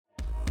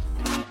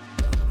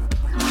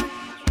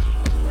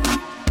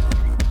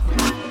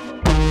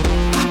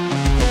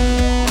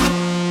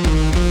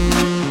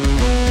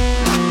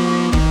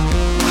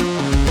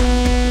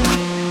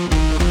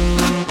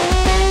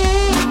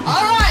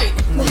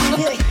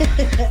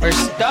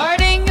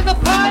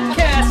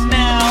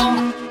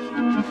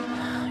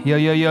Yo,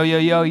 yo, yo, yo,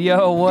 yo,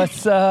 yo,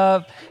 what's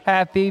up,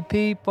 happy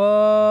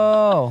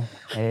people?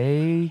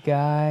 Hey,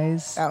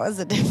 guys. That was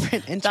a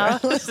different intro.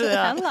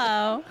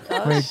 Hello.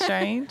 That was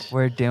strange.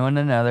 We're doing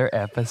another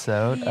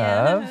episode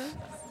of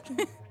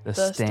the The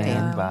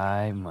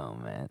Standby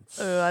Moments.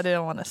 Oh, I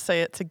didn't want to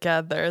say it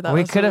together.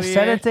 We could have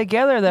said it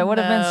together. That would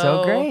have been so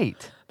No.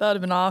 great. That would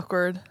have been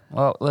awkward.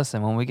 Well,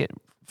 listen, when we get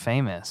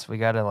famous, we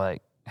got to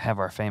have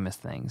our famous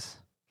things.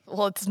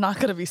 Well, it's not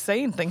going to be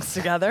saying things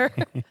together.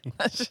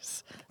 That's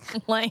just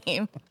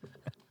lame.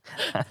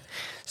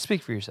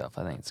 Speak for yourself.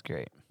 I think it's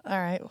great. All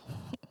right.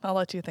 I'll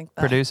let you think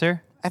that.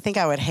 Producer? I think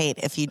I would hate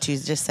if you two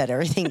just said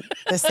everything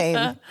the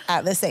same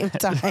at the same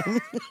time.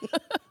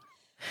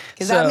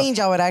 Because that means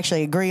y'all would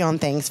actually agree on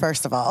things,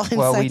 first of all. And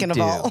well, second we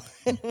do. of all.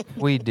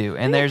 We do.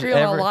 And We there's agree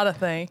on a lot of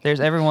things. There's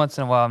every once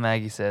in a while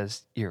Maggie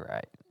says, "You're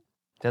right."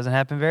 Doesn't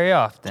happen very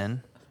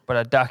often, but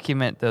I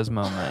document those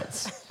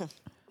moments.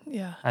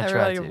 Yeah. I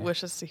try Everybody to.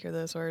 wishes to hear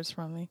those words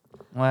from me.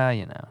 Well,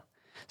 you know.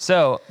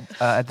 So,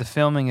 at the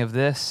filming of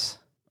this,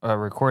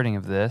 recording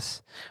of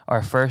this,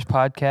 our first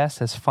podcast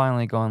has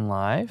finally gone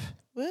live.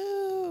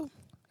 Woo.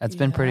 That's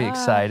been pretty Yeah.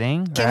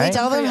 exciting, Can right? we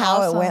tell them Pretty how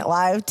awesome. it went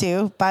live,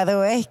 too, by the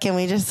way? Can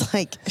we just,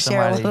 share a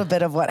Somebody- little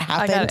bit of what I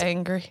happened? got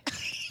angry.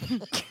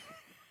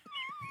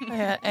 I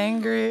got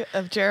angry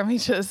of Jeremy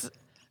just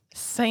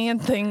saying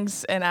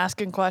things and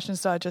asking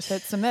questions, so I just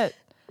hit submit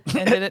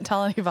and didn't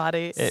tell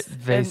anybody. It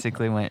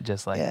basically went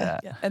just like Yeah. that.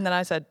 Yeah. And then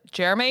I said,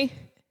 Jeremy?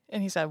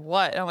 And he said,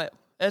 what? And I went,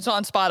 it's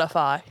on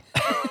Spotify.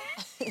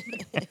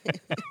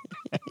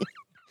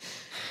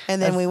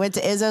 And then we went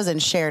to Izzo's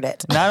and shared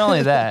it. Not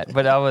only that,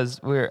 but I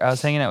was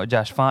hanging out with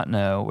Josh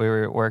Fontenot. We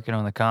were working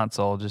on the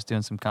console, just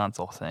doing some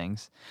console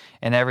things.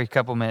 And every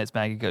couple minutes,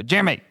 Maggie would go,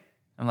 "Jeremy!"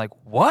 I'm like,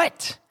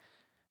 "What?"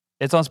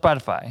 It's on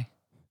Spotify.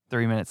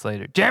 3 minutes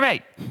later,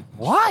 "Jeremy,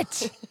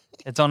 what?"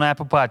 It's on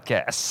Apple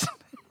Podcasts.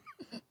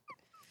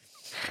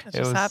 It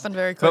just happened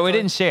very quickly. But we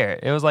didn't share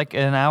it. It was like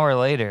an hour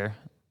later,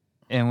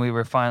 and we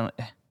were finally.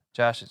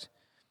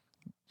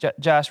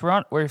 Josh,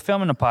 we're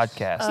filming a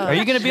podcast. Are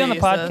you going to be on the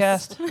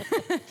Jesus.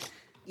 podcast?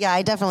 Yeah,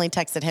 I definitely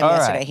texted him All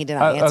yesterday. right. He did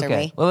not answer okay.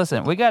 me. Well,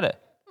 listen, we got to.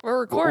 We're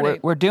recording.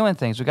 We're doing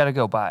things. We got to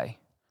go by.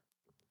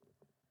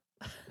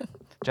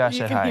 Josh You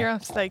said can hi. hear him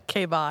say,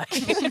 K-bye.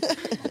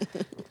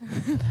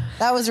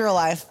 That was real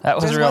life. That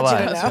was Just real want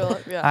you to life. know.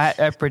 That's real- yeah.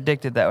 I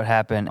predicted that would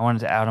happen. I wanted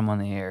to out him on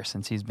the air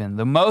since he's been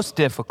the most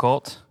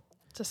difficult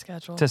To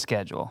schedule. to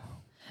schedule.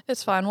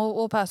 It's fine.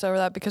 We'll pass over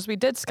that because we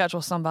did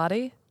schedule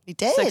somebody We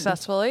did.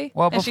 successfully.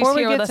 Well, and she's before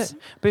we here get with us.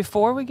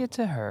 before we get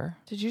to her,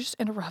 Did you just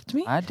interrupt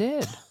me? I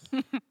did.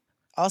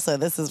 Also,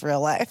 this is real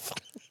life.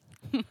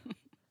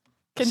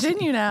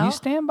 Continue now. You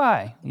stand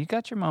by. You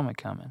got your moment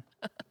coming.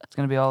 It's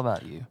going to be all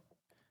about you.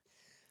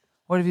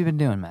 What have you been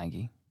doing,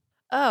 Maggie?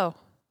 Oh,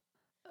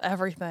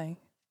 everything.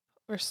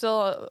 We're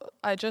still,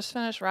 I just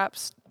finished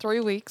Rap's 3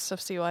 weeks of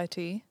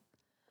CYT.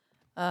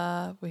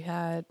 We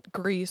had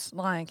Grease,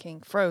 Lion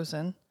King,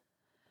 Frozen.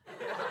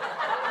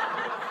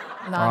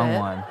 Not Wrong it.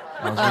 one.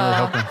 I was really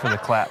hoping for the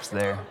claps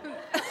there.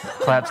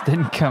 Claps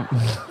didn't come.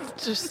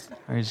 Just,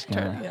 We're just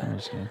gonna yeah.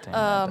 take that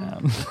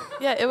down.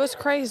 yeah, it was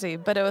crazy,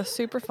 but it was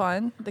super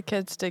fun. The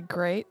kids did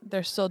great.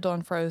 They're still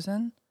doing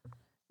Frozen.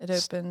 It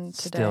opened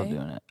today. Still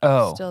doing it.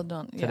 Oh, Still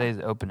doing, yeah. today's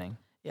opening.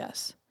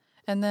 Yes.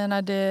 And then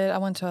I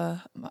went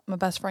to, my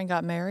best friend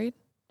got married.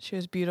 She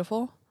was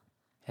beautiful.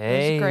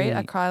 Hey, It was great.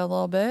 I cried a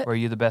little bit. were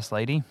you the best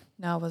lady?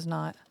 No, I was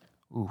not.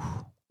 Ooh,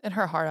 In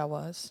her heart, I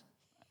was.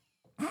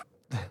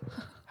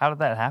 how did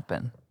that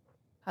happen?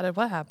 How did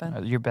what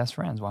happen? You're best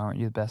friends. Why aren't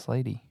you the best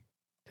lady?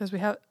 Because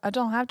I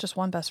don't have just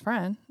one best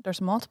friend.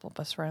 There's multiple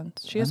best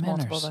friends. She has Women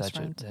multiple are best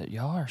friends.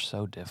 y'all are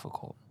so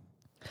difficult.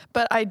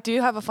 But I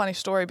do have a funny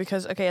story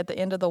because, okay, at the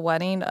end of the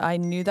wedding, I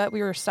knew that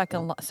we were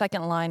second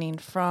lining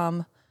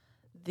from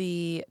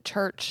the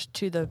church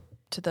to the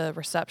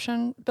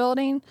reception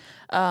building.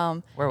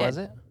 Where was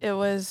it? It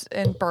was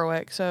in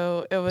Berwick,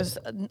 so it was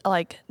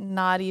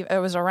not even. It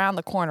was around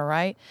the corner,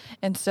 right?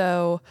 And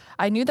so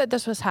I knew that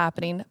this was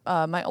happening.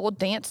 My old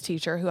dance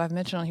teacher, who I've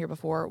mentioned on here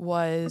before,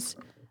 was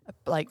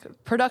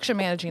production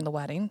managing the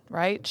wedding,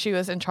 right? She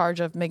was in charge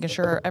of making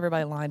sure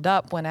everybody lined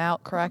up, went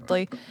out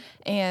correctly,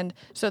 and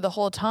so the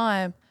whole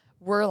time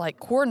we're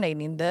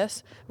coordinating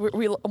this.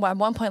 We at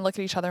one point look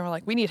at each other and we're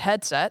like, we need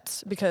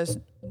headsets because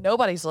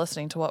nobody's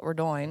listening to what we're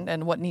doing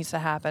and what needs to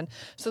happen.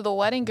 So the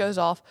wedding goes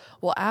off.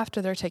 Well,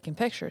 after they're taking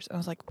pictures, and I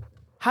was like,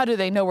 how do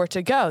they know where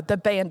to go? The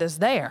band is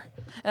there.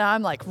 And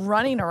I'm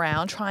running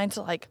around trying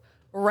to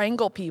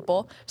wrangle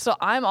people. So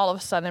I'm all of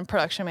a sudden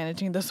production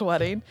managing this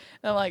wedding.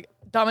 And I'm like,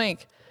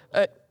 Dominique,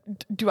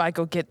 do I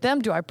go get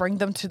them? Do I bring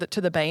them to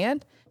the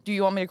band? Do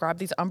you want me to grab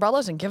these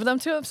umbrellas and give them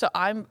to them? So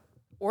I'm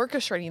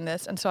orchestrating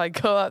this. And so I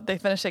go up, they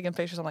finish taking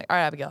pictures. I'm like, all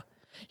right, Abigail,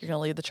 you're going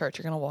to leave the church.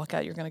 You're going to walk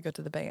out. You're going to go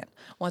to the band.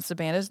 Once the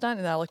band is done,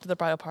 and then I looked at the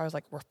bridal party. I was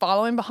like, we're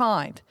following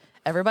behind.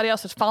 Everybody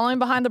else is following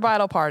behind the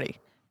bridal party.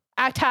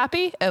 Act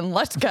happy and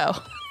let's go.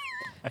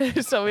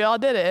 So we all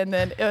did it. And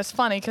then it was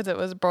funny because it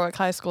was Berwick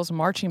High School's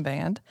marching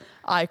band.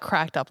 I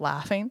cracked up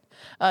laughing.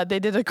 They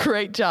did a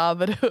great job,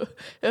 but it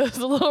was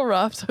a little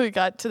rough. So we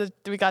got to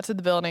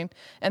the building,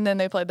 and then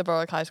they played the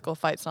Berwick High School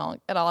fight song.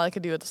 And all I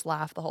could do was just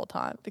laugh the whole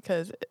time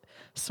because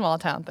small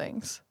town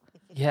things.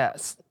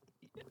 Yes.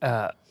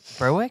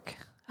 Berwick?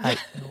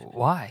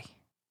 Why?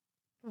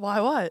 Why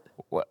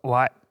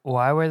what?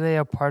 Why were they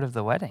a part of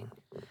the wedding?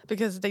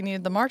 Because they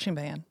needed the marching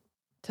band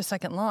to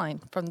second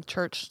line from the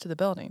church to the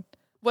building.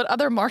 What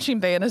other marching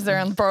band is there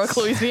in Berwick,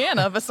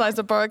 Louisiana besides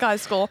the Berwick High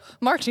School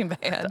marching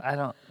band?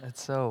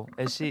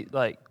 Is she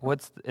like,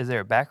 is there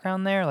a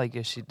background there? Like,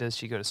 does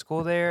she go to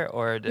school there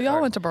We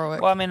all went to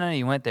Berwick. Well, I mean, I know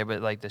you went there,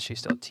 but like, does she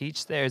still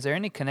teach there? Is there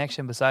any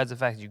connection besides the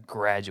fact that you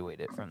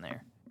graduated from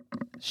there?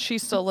 She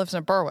still lives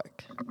in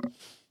Berwick.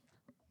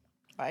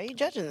 Why are you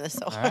judging this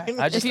so Right.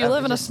 hard? If you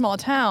live in a small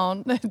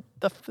town,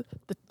 the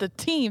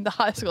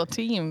high school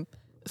team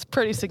is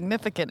pretty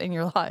significant in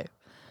your life.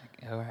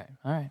 All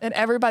right. And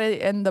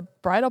everybody in the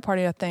bridal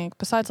party, I think,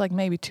 besides like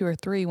maybe 2 or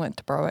 3, went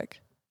to Berwick.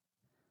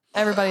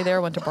 Everybody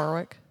there went to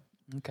Berwick.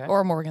 Okay.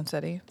 Or Morgan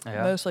City.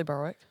 Yeah. Mostly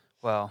Berwick.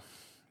 Well,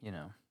 you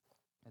know.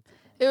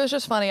 It was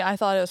just funny. I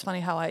thought it was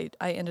funny how I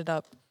ended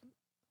up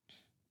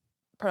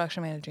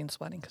production managing this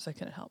wedding because I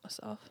couldn't help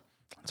myself.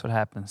 That's what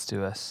happens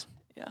to us.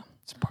 Yeah.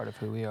 It's part of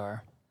who we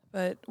are.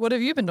 But what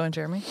have you been doing,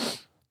 Jeremy?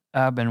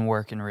 I've been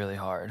working really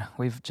hard.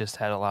 We've just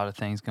had a lot of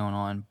things going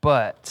on,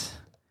 but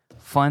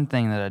fun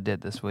thing that I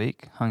did this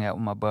week, hung out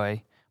with my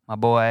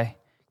boy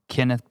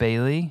Kenneth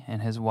Bailey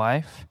and his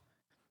wife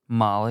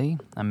Molly.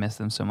 I miss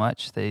them so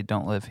much. They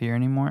don't live here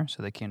anymore,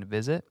 so they came to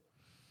visit.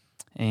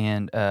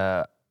 And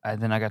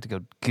then I got to go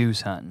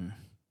goose hunting.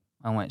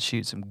 I went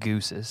shoot some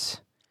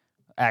gooses.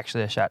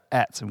 Actually, I shot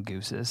at some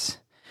gooses,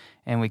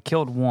 and we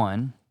killed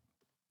one.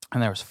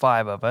 And there was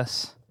 5 of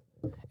us.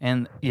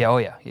 And there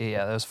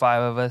was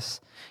 5 of us,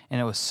 and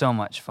it was so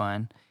much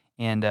fun.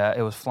 And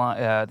it was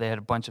they had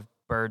a bunch of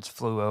birds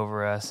flew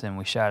over us, and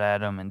we shot at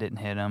them and didn't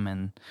hit them,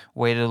 and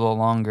waited a little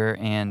longer.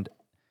 And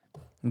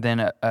then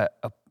a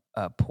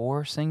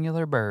poor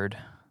singular bird,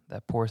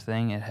 that poor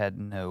thing, it had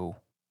no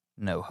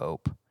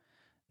hope,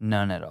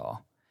 none at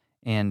all.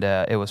 And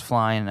it was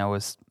flying. And I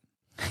was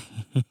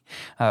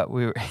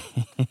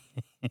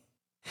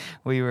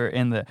we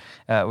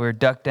were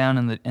ducked down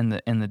in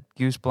the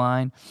goose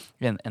blind,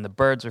 and the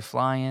birds were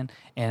flying,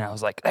 and I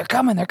was like, they're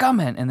coming,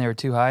 and they were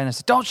too high, and I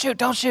said, don't shoot,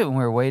 and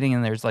we were waiting,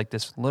 and there's like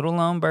this little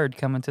lone bird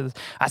coming to this.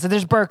 I said,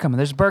 there's a bird coming,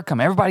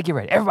 everybody get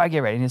ready,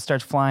 and it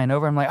starts flying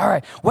over. I'm like, all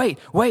right, wait,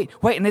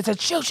 and they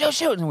said, shoot,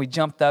 and we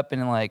jumped up,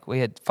 and like we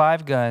had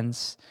 5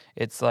 guns.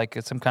 It's like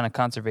some kind of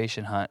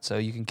conservation hunt, so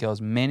you can kill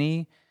as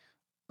many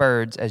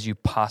birds as you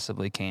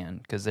possibly can,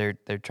 because they're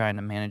trying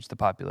to manage the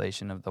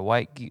population of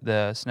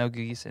the snow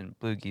geese and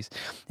blue geese.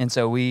 And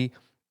so it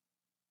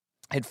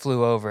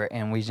flew over,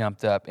 and we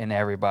jumped up, and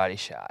everybody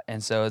shot.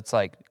 And so it's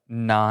like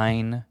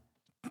 9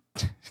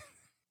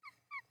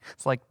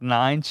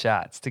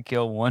 shots to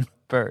kill one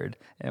bird.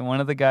 And one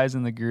of the guys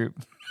in the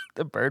group,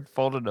 the bird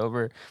folded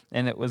over,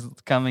 and it was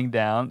coming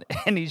down,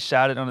 and he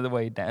shot it on the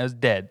way down. It was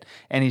dead,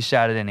 and he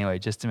shot it anyway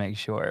just to make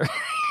sure.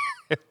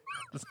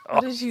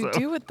 What did you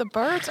do with the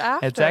birds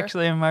after? It's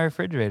actually in my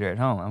refrigerator at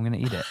home. I'm going to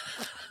eat it.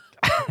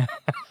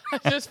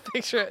 I just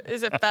picture it.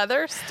 Is it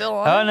feather still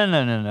on? Oh,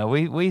 no.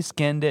 We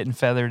skinned it and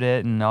feathered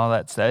it and all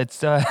that stuff. It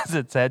still has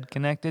its head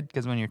connected,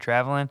 because when you're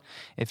traveling,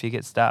 if you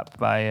get stopped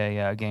by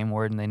a game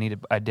warden, they need to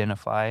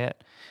identify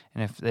it.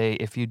 And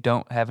if you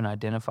don't have an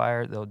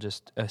identifier, they'll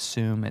just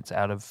assume it's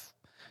out of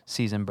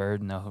season bird,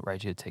 and they'll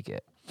write you a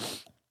ticket.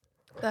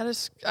 That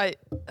is,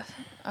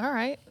 all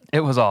right. It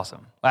was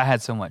awesome. I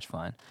had so much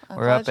fun.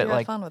 We're up at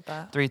like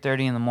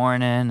 3:30 in the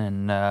morning,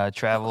 and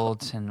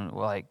traveled and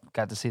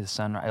got to see the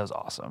sunrise. It was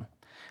awesome.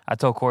 I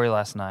told Corey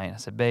last night, I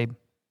said, babe,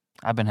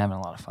 I've been having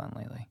a lot of fun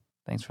lately.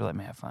 Thanks for letting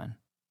me have fun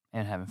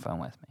and having fun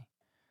with me.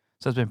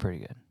 So it's been pretty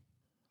good.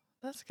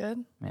 That's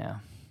good. Yeah.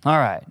 All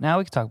right. Now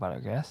we can talk about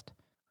our guest.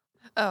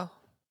 Oh,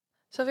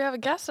 so we have a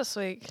guest this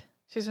week.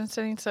 She's been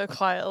sitting so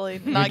quietly.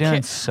 You're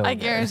doing so I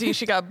good. guarantee you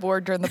she got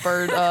bored during the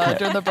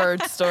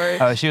bird story.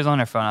 Oh, she was on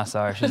her phone. I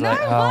saw her. She's like,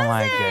 oh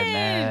my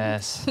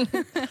goodness.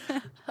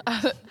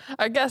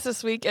 Our guest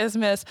this week is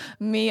Miss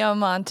Mia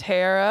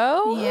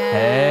Montero. Yeah.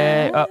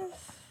 Hey. Oh,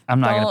 I'm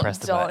not going to press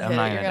the don't button. I'm hit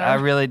not it.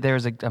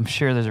 going to. I'm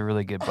sure there's a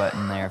really good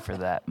button there for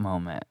that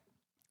moment.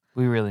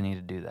 We really need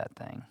to do that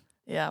thing.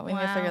 Yeah, we need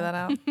to figure that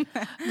out.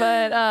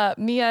 But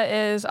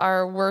Mia is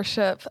our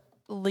worship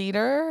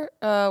leader.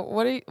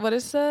 What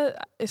is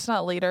that? It's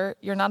not leader.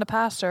 You're not a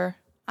pastor.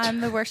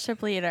 I'm the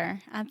worship leader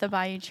at the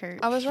Bayou Church.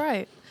 I was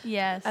right.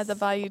 Yes. At the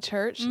Bayou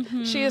Church.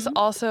 Mm-hmm. She is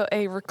also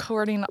a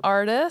recording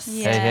artist.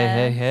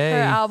 Yes. Hey.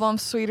 Her album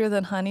Sweeter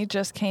Than Honey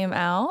just came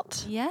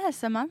out.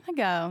 Yes, a month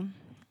ago.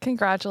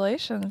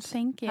 Congratulations.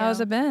 Thank you. How's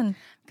it been?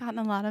 Gotten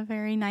a lot of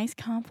very nice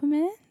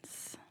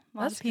compliments. A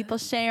lot That's of people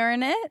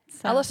sharing it.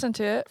 So. I listened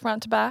to it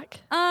front to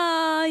back.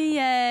 Oh,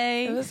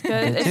 yay. It was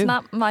good. Me It's too.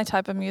 not my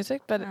type of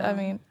music, but I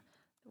mean,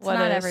 it's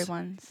not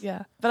everyone's.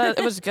 Yeah, but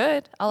it was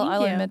good. I'll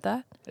Thank you. admit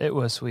that. It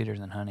was sweeter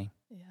than honey.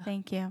 Yeah.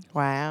 Thank you.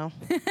 Wow.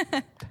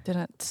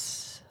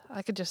 Didn't.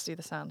 I could just do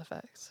the sound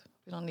effects.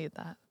 We don't need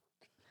that.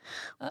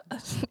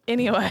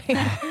 Anyway.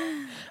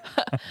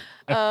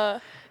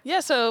 Yeah,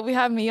 so we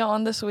have Mia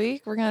on this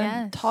week. We're going to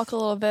Yes. talk a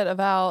little bit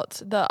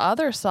about the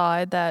other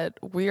side that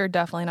we are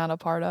definitely not a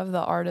part of,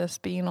 the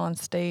artist being on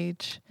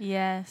stage,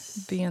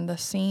 Yes. being the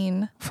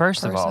scene.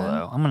 First of all, person.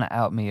 though, I'm going to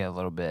out Mia a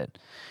little bit.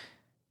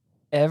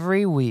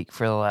 Every week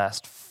for the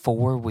last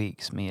 4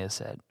 weeks, Mia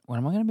said, "When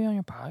am I going to be on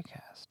your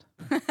podcast?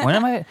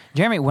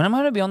 Jeremy, when am I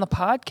going to be on the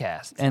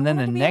podcast?" And then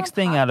the wanna be on next a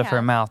thing out of her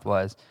podcast. mouth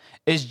was,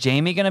 "Is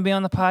Jamie going to be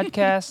on the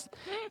podcast?"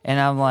 And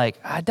I'm like,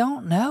 "I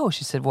don't know."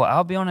 She said, "Well,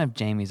 I'll be on if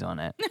Jamie's on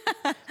it."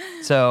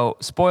 So,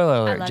 spoiler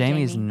alert, love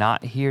Jamie's Jamie.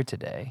 not here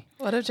today.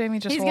 What if Jamie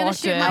just He's gonna walked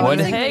shoot in? my What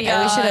music if- video.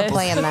 Yeah, we should have guys.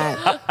 planned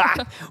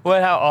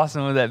that. How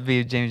awesome would that be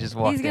if Jamie just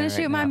walked He's in gonna right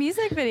shoot my now?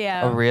 music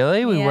video. Oh,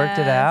 really? We worked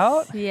it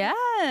out? Yes.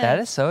 That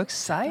is so That's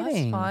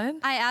exciting. fun.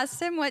 I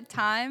asked him what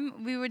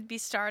time we would be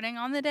starting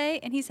on the day,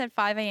 and he said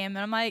 5 a.m.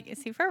 And I'm like,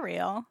 is he for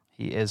real?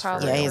 He is for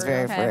Probably. Yeah, real. he's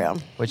very Okay. for real.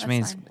 Which That's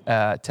means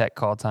tech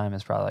call time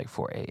is probably like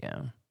 4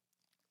 a.m.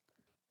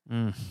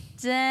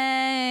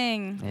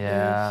 Dang.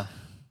 Yeah,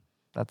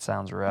 that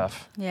sounds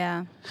rough.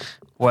 Yeah.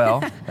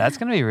 Well, that's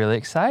going to be really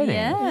exciting.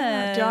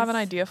 Yes. Do you have an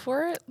idea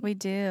for it? We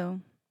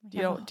do. Do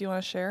you want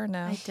to share?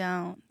 No. I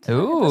don't.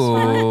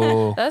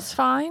 Ooh. That's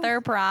fine.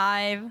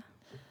 Surprise.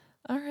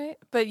 All right.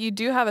 But you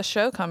do have a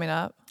show coming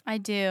up. I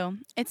do.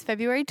 It's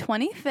February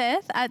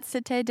 25th at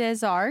Cité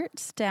des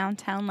Arts,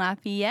 downtown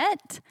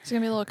Lafayette. It's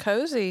going to be a little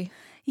cozy.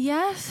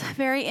 Yes,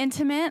 very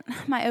intimate.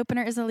 My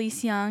opener is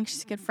Elise Young.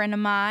 She's a good friend of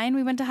mine.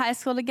 We went to high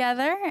school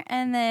together.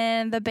 And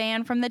then the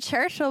band from the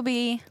church will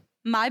be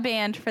my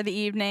band for the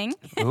evening.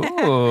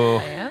 Ooh.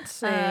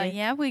 Fancy.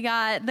 Yeah, we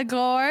got the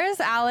Gores,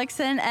 Alex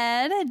and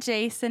Ed,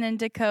 Jason and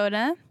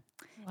Dakota.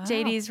 Wow.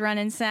 JD's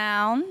running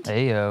sound.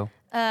 Heyo.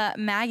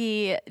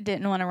 Maggie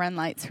didn't want to run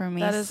lights for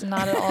me. That is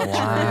not at all true.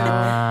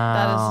 Wow.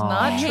 That is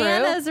not true.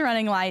 Hannah's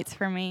running lights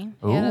for me.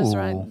 Hannah's Ooh.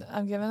 right.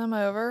 I'm giving them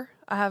over.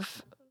 I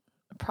have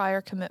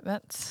prior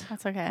commitments.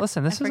 That's okay.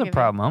 Listen, this I is a forgive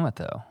proud moment,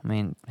 though. I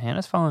mean,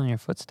 Hannah's following in your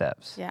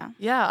footsteps. you. Yeah.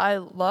 Yeah, I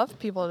love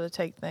people to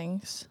take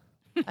things.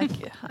 I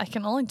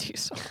can only do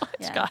so much,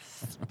 Yes.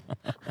 guys.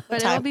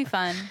 But time? it'll be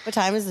fun What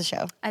time is the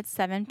show? at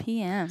 7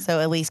 p.m.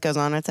 So Elise goes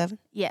on at 7?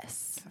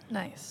 Yes.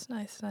 Nice.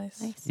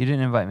 You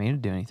didn't invite me to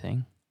do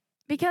anything.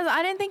 Because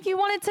I didn't think you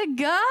wanted to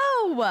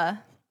go.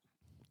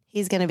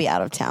 He's going to be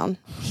out of town.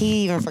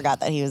 He even forgot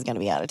that he was going to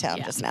be out of town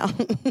Yeah. just now.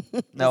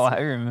 No, I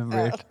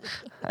remember.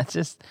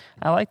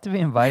 I like to be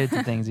invited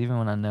to things even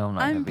when I know I'm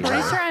not going I'm to be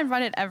pretty there. sure I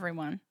invited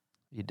everyone.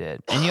 You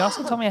did. And you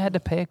also told me I had to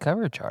pay a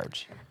cover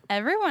charge.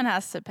 Everyone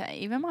has to pay,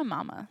 even my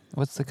mama.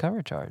 What's the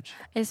cover charge?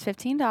 It's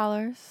 $15.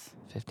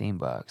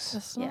 $15.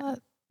 That's Yeah. not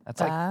That's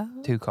like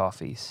bad. 2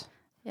 coffees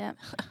Yep.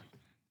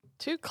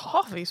 2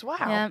 coffees. Wow.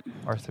 Yep.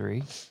 or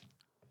 3.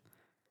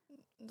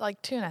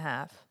 Like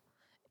 2.5.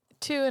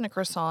 2 and a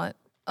croissant.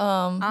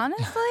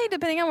 Honestly,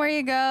 depending on where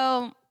you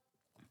go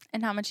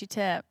and how much you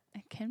tip,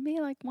 it can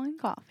be like 1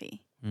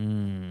 coffee.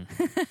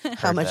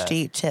 How much do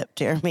you tip,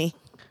 Jeremy?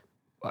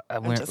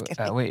 We're, just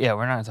kidding. we're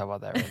not going to talk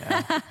about that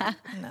right now.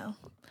 No.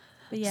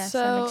 But yes,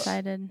 So- I'm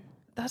excited.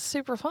 That's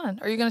super fun.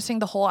 Are you going to sing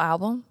the whole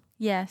album?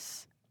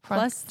 Yes.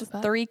 Front Plus to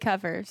back? 3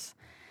 covers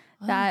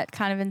Wow. that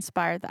kind of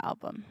inspired the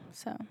album.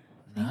 So,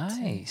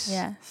 Nice.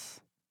 yes.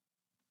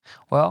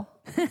 Well,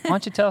 why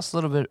don't you tell us a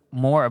little bit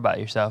more about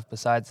yourself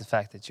besides the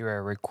fact that you're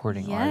a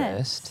recording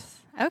artist?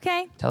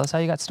 Okay. Tell us how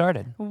you got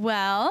started.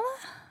 Well,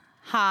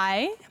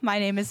 hi, my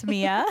name is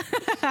Mia.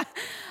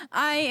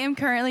 I am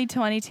currently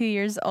 22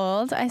 years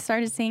old. I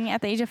started singing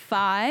at the age of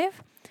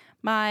 5.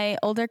 My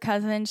older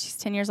cousin, she's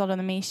 10 years older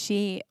than me,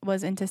 she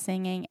was into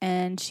singing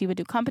and she would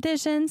do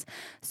competitions.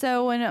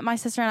 So when my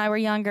sister and I were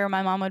younger,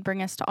 my mom would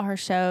bring us to all her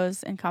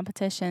shows and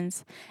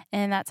competitions.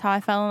 And that's how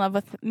I fell in love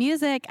with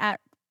music at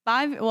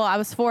 5. Well, I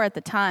was 4 at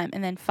the time.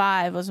 And then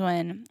 5 was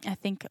when I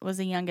think it was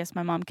the youngest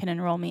my mom could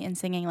enroll me in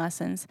singing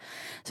lessons.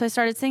 So I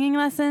started singing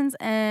lessons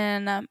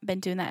and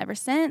been doing that ever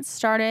since.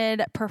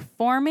 Started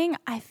performing,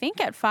 I think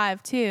at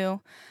 5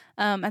 too,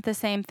 at the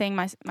same thing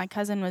my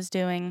cousin was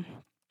doing.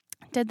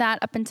 Did that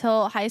up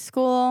until high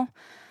school,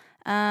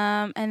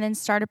 and then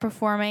started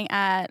performing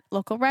at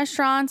local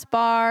restaurants,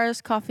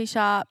 bars, coffee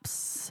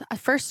shops. I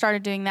first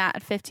started doing that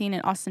at 15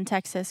 in Austin,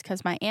 Texas,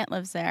 because my aunt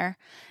lives there,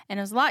 and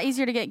it was a lot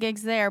easier to get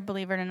gigs there,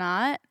 believe it or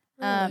not.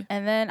 Really?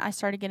 And then I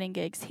started getting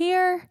gigs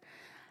here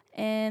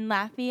in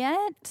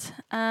Lafayette,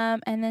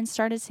 and then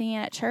started singing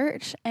at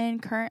church,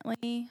 and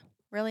currently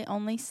really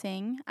only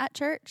sing at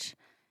church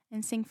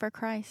and sing for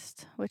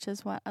Christ, which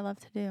is what I love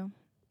to do.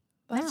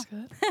 That's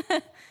good.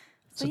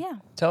 So yeah.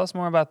 Tell us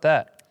more about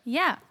that.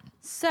 Yeah.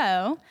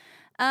 So,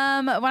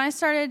 when I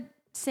started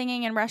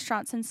singing in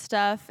restaurants and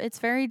stuff, it's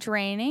very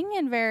draining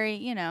and very,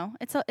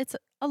 it's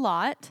a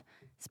lot,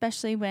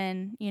 especially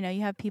when,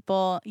 you have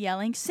people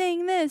yelling,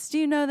 "Sing this, do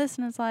you know this?"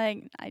 And it's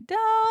like, I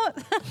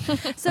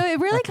don't. So it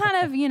really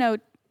kind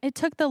of, it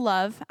took the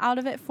love out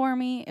of it for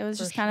me. It was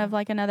For just kind of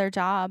like another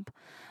job.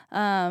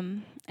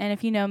 And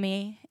if you know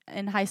me,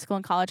 in high school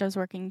and college, I was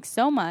working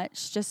so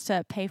much just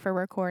to pay for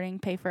recording,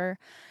 pay for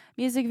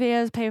music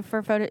videos, pay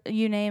for photo,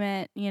 you name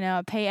it,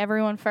 pay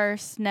everyone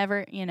first,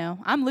 never,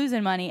 I'm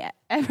losing money,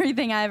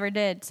 everything I ever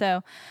did.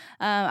 So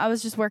I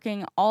was just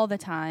working all the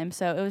time.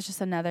 So it was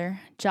just another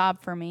job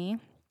for me.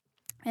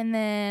 And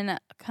then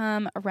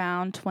come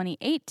around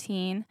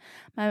 2018,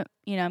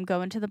 I'm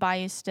going to the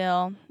Bayou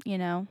still,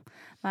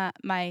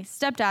 my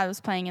stepdad was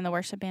playing in the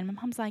worship band. My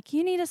mom's like,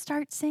 you need to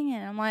start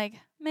singing. I'm like,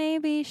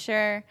 maybe,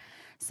 sure.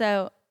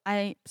 So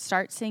I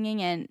start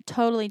singing and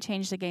totally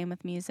changed the game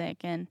with music,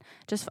 and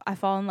I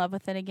fall in love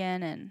with it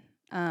again,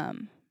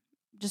 and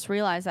just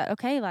realize that,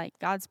 okay, like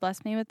God's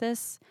blessed me with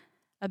this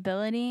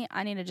ability.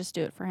 I need to just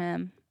do it for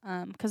him.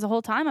 Because the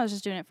whole time I was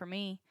just doing it for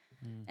me,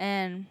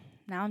 and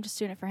now I'm just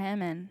doing it for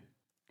him, and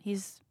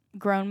he's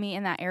grown me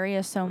in that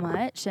area so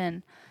much,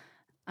 and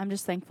I'm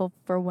just thankful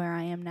for where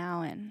I am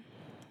now, and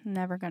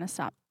never going to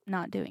stop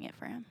not doing it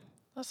for him.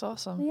 That's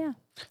awesome. But yeah.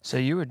 So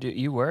you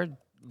were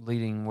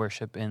leading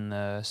worship in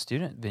the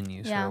student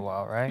venues for a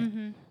while, right?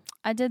 Mm-hmm.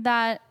 I did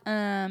that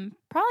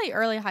probably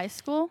early high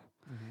school.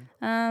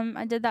 Mm-hmm.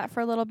 I did that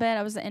for a little bit.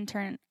 I was an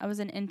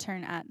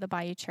intern at the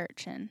Bayou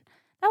Church, and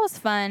that was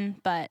fun,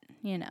 but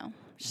You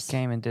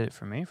came and did it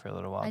for me for a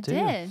little while, too.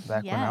 did,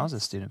 Back when I was a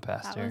student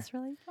pastor. That was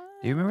really fun.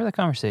 Do you remember the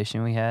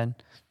conversation we had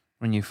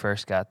when you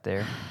first got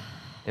there?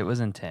 It was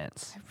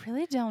intense. I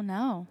really don't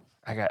know.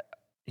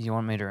 You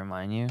want me to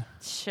remind you?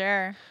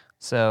 Sure.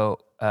 So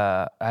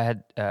I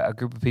had a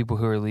group of people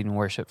who were leading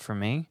worship for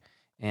me,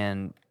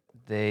 and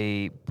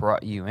they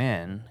brought you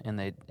in,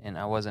 and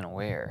I wasn't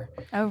aware.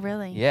 Oh,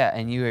 really? Yeah,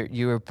 and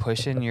you were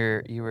pushing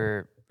you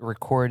were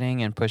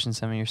recording and pushing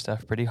some of your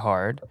stuff pretty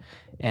hard,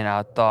 and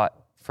I thought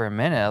for a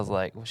minute I was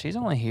like, well, she's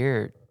only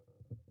here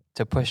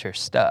to push her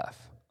stuff.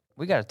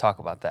 We got to talk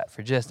about that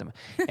for just a minute.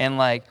 And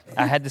like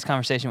I had this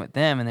conversation with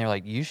them, and they were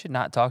like, you should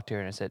not talk to her.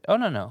 And I said, oh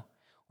no.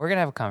 We're going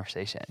to have a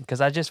conversation,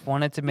 because I just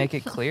wanted to make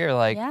it clear,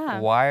 like,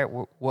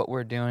 what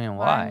we're doing and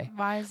why.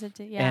 Why is it?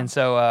 Yeah. And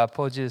so I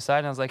pulled you aside,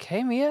 and I was like,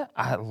 hey, Mia,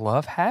 I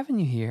love having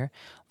you here.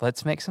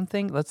 Let's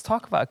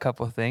talk about a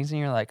couple of things. And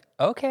you're like,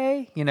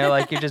 okay.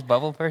 Like you're just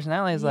bubble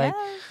personality. It's like,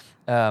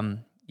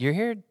 you're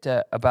here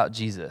about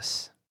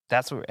Jesus.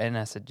 And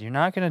I said, you're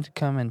not going to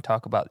come and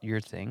talk about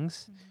your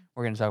things. Mm-hmm.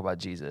 We're going to talk about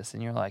Jesus.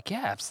 And you're like,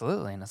 yeah,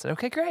 absolutely. And I said,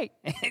 okay, great.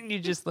 And you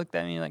just looked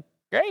at me like,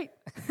 great.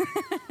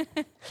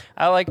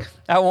 I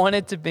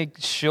wanted to make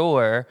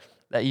sure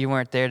that you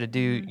weren't there to do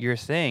your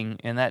thing,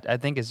 and that I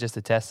think is just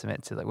a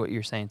testament to like what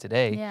you're saying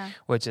today,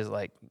 which is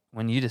like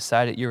when you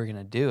decided you were going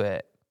to do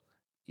it,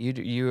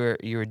 you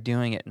were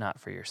doing it not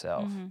for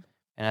yourself, and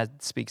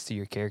that speaks to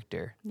your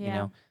character,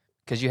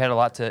 because you had a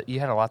lot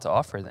to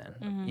offer then,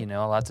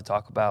 a lot to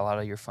talk about, a lot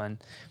of your fun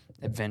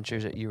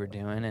adventures that you were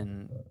doing,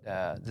 and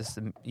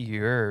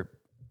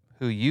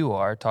who you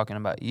are, talking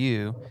about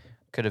you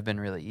could have been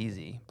really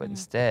easy, but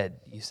instead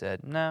you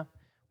said, no,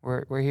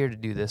 we're here to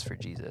do this for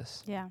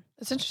Jesus. Yeah.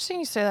 It's interesting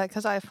you say that,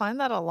 because I find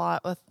that a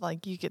lot with,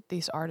 like, you get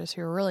these artists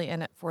who are really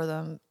in it for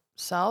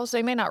themselves.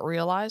 They may not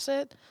realize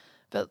it,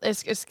 but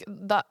it's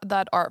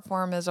that art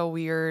form is a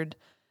weird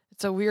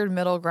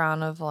middle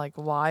ground of like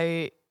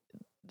why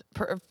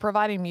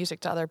providing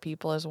music to other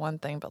people is one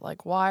thing, but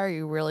like why are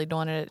you really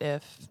doing it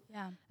if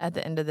at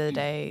the end of the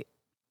day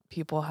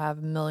people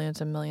have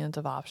millions and millions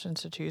of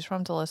options to choose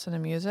from to listen to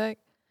music?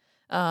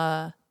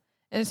 And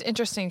it's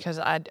interesting because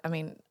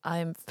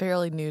I'm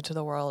fairly new to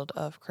the world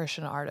of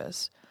Christian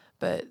artists,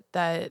 but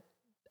that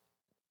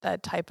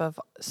type of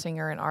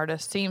singer and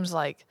artist seems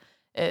like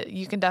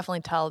you can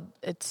definitely tell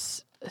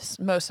it's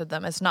most of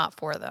them. It's not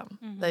for them.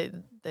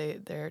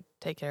 They're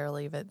take it or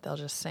leave it. They'll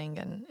just sing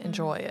and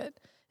enjoy it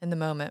in the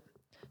moment.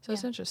 So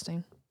it's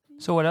interesting.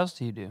 So what else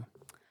do you do?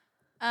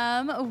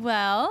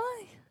 Well,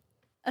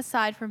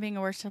 aside from being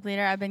a worship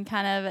leader, I've been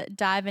kind of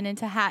diving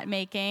into hat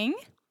making.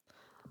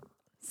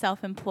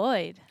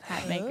 Self-employed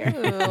hat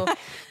maker.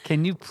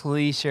 Can you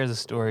please share the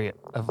story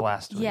of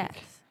last week? Yes.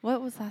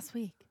 What was last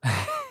week?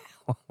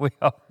 We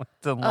all went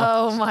to lunch.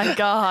 Oh my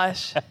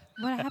gosh.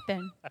 What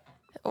happened?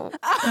 Oh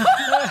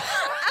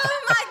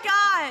my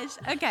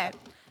gosh. Okay.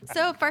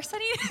 So first I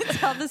need to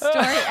tell the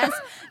story as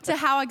to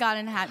how I got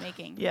into hat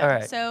making. Yeah. All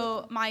right.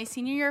 So my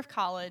senior year of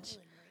college,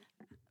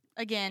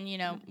 again,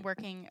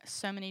 working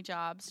so many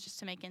jobs just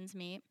to make ends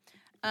meet.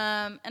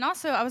 And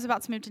also I was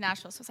about to move to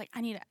Nashville, so I was like,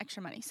 I need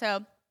extra money.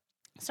 So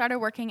started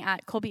working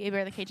at Colby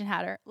Aber, the Cajun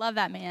Hatter. Love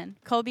that man.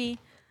 Colby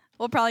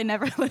will probably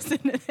never listen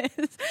to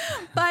this,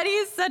 but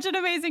he's such an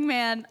amazing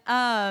man.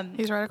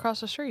 He's right across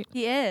the street.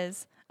 He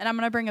is. And I'm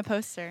going to bring a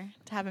poster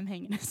to have him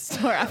hang in his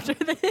store after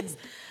this.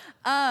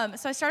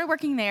 So I started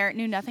working there,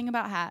 knew nothing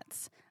about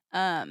hats.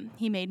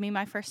 He made me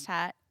my first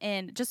hat,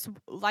 and just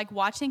like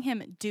watching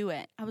him do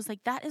it, I was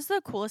like, that is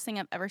the coolest thing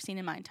I've ever seen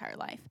in my entire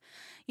life.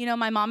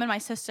 My mom and my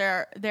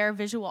sister, they're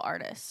visual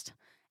artists.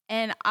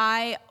 And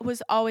I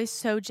was always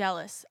so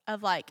jealous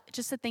of like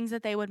just the things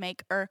that they would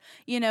make, or,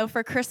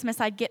 for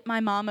Christmas, I'd get my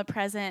mom a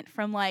present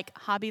from like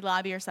Hobby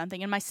Lobby or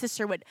something. And my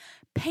sister would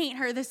paint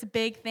her this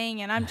big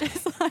thing. And I'm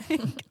just like,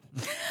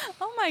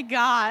 oh my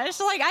gosh,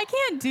 like I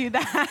can't do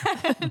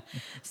that.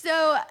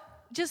 So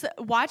just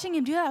watching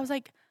him do that, I was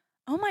like,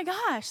 oh my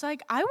gosh,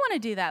 like I want to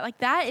do that. Like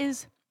that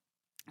is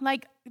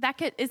like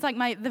it's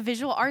like the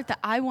visual art that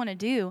I want to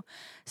do.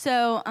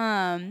 So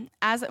when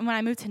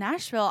I moved to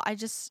Nashville, I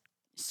just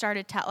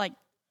started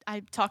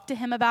I talked to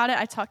him about it.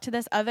 I talked to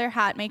this other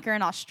hat maker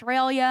in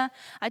Australia.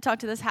 I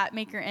talked to this hat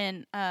maker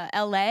in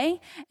LA,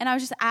 and I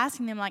was just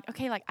asking them like,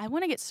 okay, like I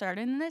want to get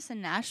started in this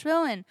in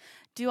Nashville and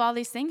do all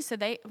these things. So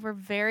they were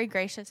very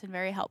gracious and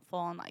very helpful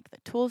on like the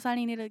tools I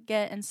needed to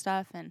get and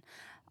stuff and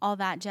all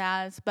that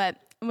jazz. But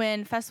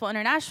when Festival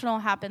International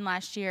happened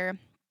last year,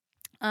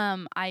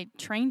 I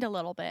trained a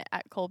little bit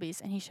at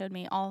Colby's, and he showed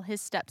me all his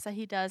steps that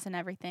he does and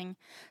everything.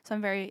 So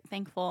I'm very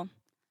thankful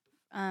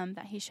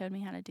that he showed me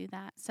how to do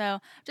that. So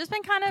just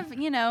been kind of,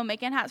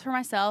 making hats for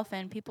myself,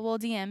 and people will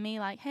DM me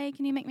like, hey,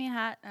 can you make me a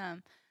hat?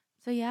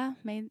 So yeah,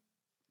 made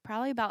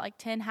probably about like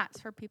 10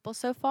 hats for people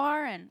so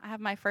far. And I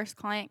have my first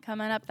client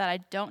coming up that I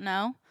don't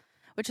know,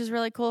 which is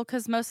really cool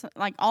because my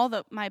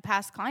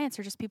past clients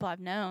are just people I've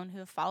known who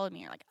have followed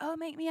me. Are like, oh,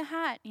 make me a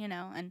hat,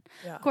 And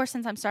of course,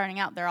 since I'm starting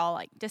out, they're all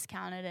like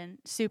discounted and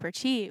super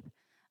cheap.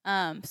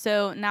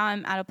 So now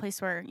I'm at a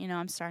place where,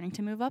 I'm starting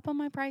to move up on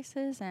my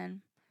prices,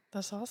 and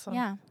that's awesome.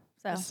 yeah.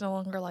 So it's no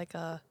longer like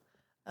a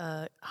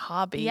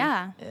hobby.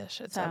 Yeah.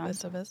 Ish. It's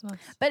a business.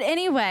 But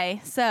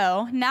anyway,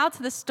 so now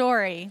to the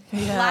story.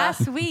 Yeah.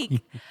 Last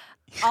week,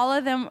 all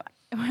of them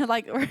were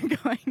like, we're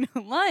going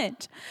to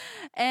lunch.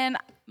 And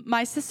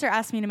my sister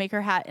asked me to make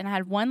her hat, and I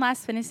had one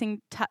last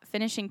finishing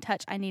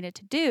touch I needed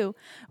to do,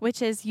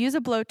 which is use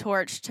a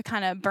blowtorch to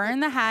kind of burn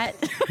the hat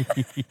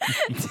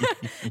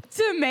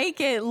to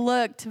make it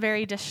look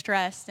very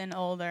distressed and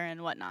older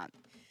and whatnot.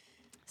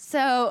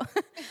 So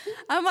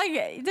I'm like,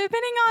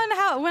 depending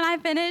on when I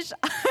finish,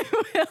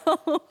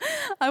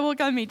 I will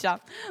come meet y'all.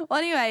 Well,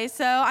 anyway,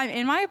 so I'm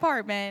in my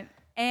apartment,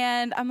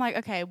 and I'm like,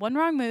 okay, one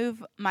wrong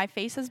move, my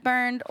face is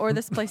burned, or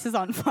this place is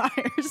on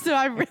fire. So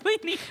I really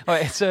need.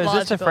 Wait, so is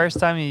this the first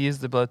time you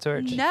used the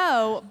blowtorch?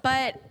 No,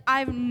 but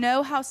I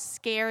know how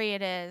scary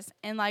it is,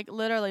 and like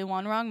literally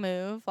one wrong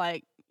move,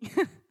 like,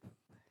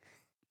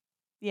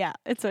 yeah,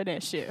 it's an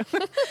issue.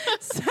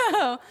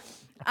 So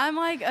I'm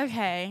like,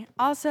 okay.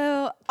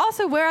 Also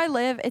where I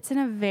live, it's in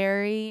a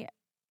very,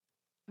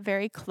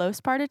 very close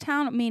part of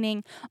town,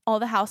 meaning all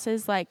the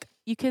houses, like,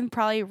 you can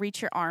probably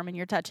reach your arm and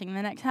you're touching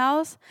the next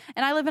house.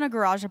 And I live in a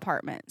garage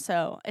apartment,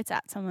 so it's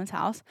at someone's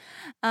house.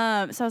 So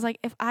I was like,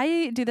 if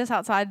I do this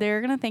outside,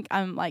 they're going to think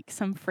I'm like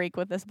some freak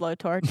with this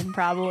blowtorch and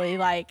probably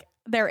like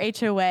their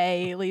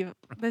HOA leave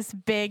this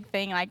big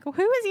thing like, who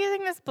is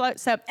using this blow?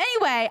 So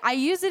anyway, I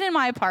used it in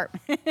my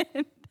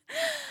apartment.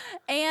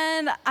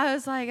 And I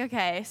was like,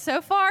 okay,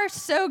 so far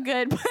so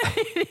good, but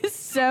it is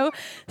so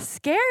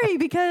scary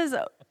because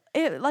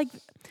it like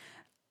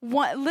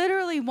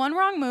literally one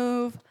wrong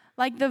move,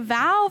 like the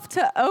valve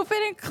to open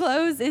and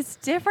close is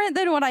different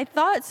than what I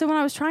thought. So when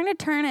I was trying to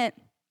turn it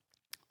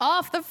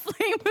off, the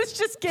flame was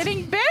just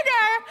getting bigger.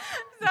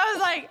 So I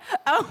was like,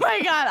 oh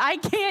my God, I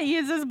can't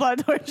use this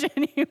blowtorch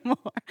anymore.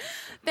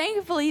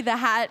 Thankfully, the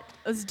hat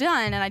was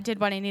done, and I did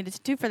what I needed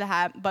to do for the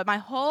hat, but my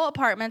whole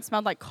apartment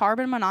smelled like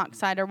carbon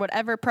monoxide or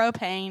whatever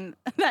propane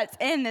that's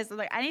in this. I was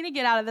like, I need to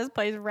get out of this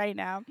place right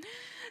now.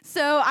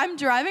 So I'm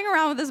driving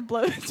around with this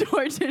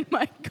blowtorch in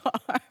my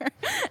car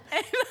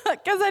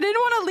because I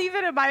didn't want to leave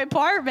it in my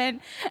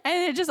apartment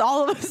and it just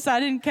all of a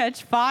sudden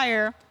catch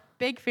fire.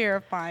 Big fear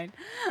of mine.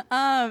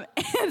 And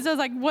so I was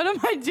like, what am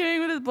I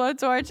doing with this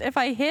blowtorch? If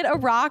I hit a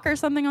rock or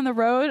something on the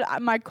road,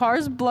 my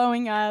car's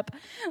blowing up.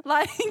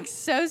 Like,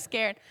 so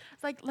scared. I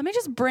was like, let me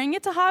just bring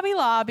it to Hobby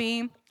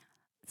Lobby.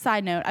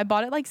 Side note, I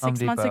bought it like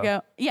 6 months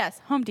ago. Yes,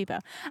 Home Depot.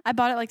 I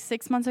bought it like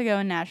 6 months ago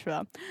in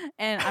Nashville,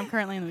 and I'm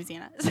currently in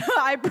Louisiana. So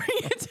I bring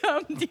it to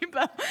Home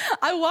Depot.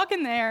 I walk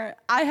in there.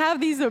 I have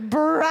these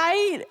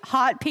bright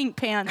hot pink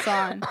pants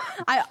on.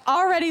 I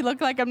already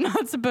look like I'm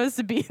not supposed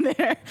to be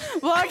there.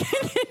 Walking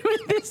in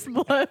with this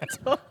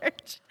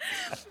blowtorch.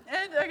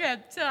 And okay,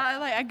 so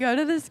I go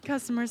to this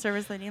customer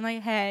service lady and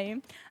like,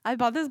 hey, I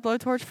bought this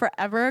blowtorch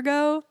forever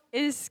ago.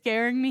 It is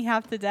scaring me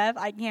half to death.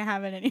 I can't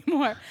have it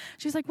anymore.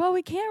 She's like, well,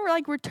 we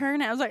can't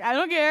return it. I was like, I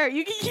don't care.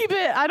 You can keep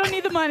it. I don't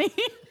need the money.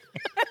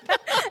 And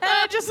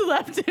I just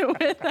left it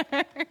with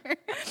her.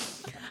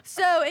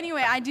 So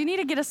anyway, I do need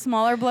to get a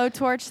smaller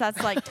blowtorch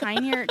that's like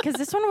tinier because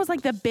this one was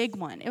like the big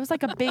one. It was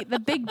like the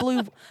big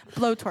blue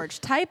blowtorch.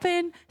 Type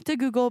in to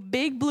Google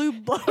big blue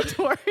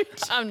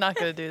blowtorch. I'm not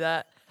going to do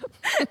that.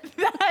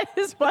 That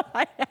is what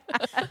I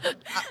have.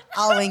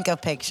 I'll link a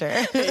picture.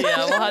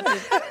 Yeah, we'll have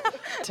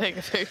to take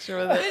a picture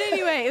with it. But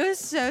anyway, it was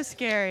so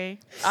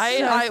scary.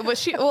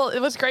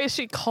 It was great.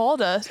 She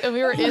called us and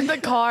we were in the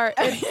car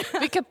and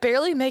we could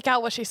barely make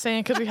out what she's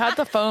saying because we had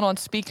the phone on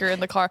speaker in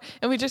the car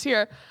and we just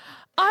hear,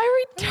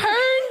 I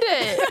returned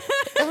it.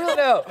 And we're like,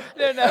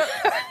 no.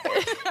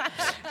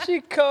 She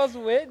calls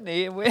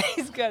Whitney,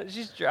 and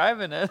she's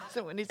driving us,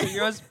 and Whitney said,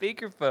 you're on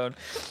speakerphone.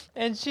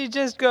 And she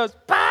just goes,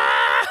 bah!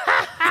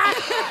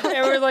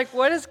 And we're like,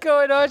 what is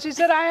going on? She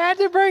said, I had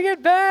to bring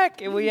it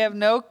back. And we have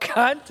no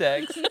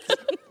context.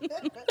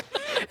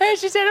 And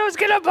she said, I was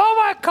going to blow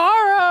my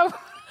car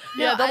up.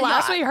 Yeah, the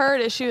last we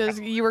heard is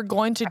you were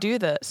going to do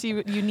this.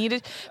 You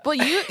needed. Well,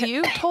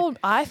 you told.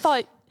 I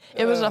thought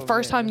it was the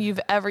first time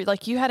you've ever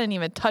you hadn't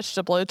even touched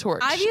a blowtorch.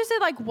 I've used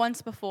it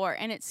once before,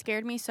 and it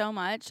scared me so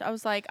much. I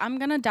was like, I'm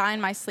gonna die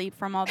in my sleep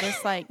from all this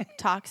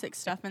toxic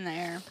stuff in the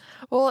air.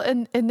 Well,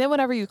 and then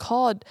whenever you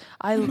called,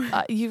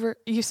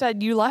 you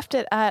said you left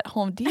it at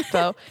Home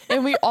Depot,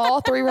 and we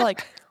all three were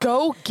like,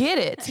 go get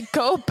it,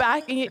 go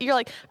back. And you're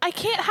like, I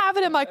can't have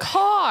it in my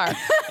car.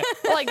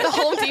 The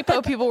Home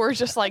Depot people were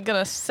just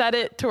gonna set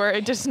it to where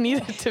it just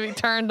needed to be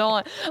turned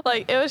on.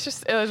 It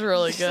was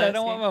really good. I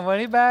don't want my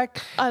money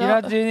back. You don't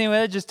have to do anything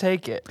with it. Just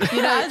take it.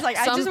 I was like,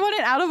 I just want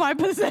it out of my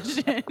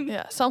possession.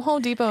 Yeah, some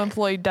Home Depot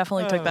employee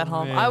definitely took that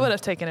home. Man. I would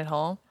have taken it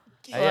home.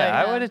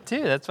 Yeah, I would have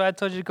too. That's why I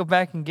told you to go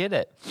back and get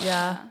it.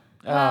 Yeah.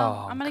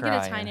 Well, I'm gonna get a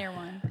crying. tinier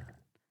one.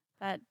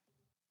 That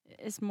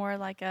is more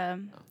like a,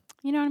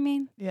 you know what I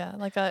mean? Yeah,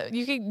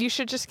 you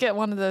should just get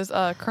one of those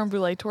creme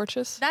brulee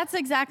torches. That's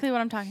exactly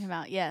what I'm talking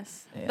about.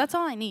 Yes, Yeah. that's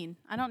all I need.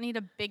 I don't need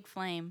a big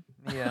flame.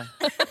 Yeah.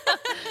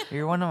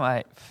 You're one of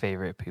my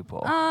favorite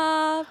people.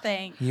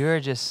 Thanks. You are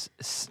just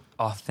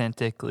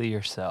authentically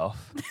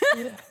yourself.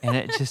 And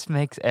it just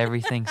makes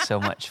everything so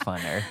much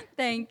funner.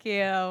 Thank you.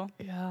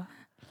 Yeah.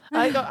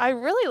 I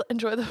really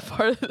enjoy the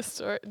part of the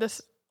story.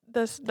 This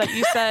that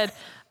you said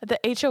the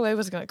HOA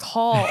was going to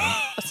call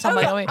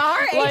somebody.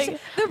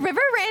 The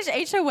River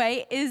Ranch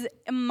HOA is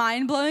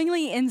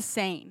mind-blowingly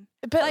insane.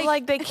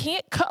 But they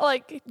can't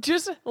cut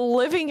just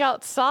living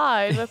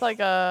outside with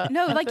a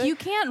No, a thing. you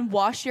can't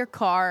wash your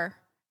car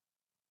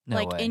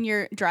No way. in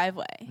your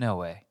driveway. No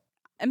way.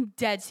 I'm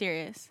dead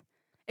serious.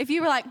 If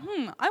you were like,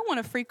 I want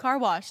a free car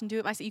wash and do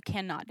it myself, you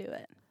cannot do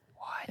it.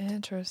 What?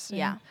 Interesting.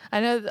 Yeah.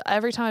 I know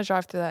every time I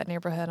drive through that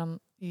neighborhood,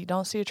 you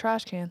don't see a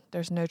trash can.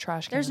 There's no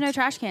trash cans. There's no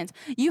trash cans.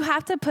 You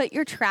have to put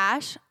your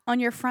trash on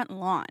your front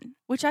lawn,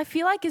 which I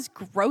feel like is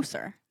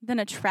grosser than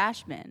a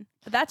trash bin.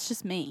 But that's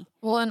just me.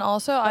 Well, and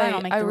also I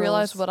don't make I the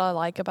realize rules. what I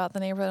like about the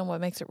neighborhood and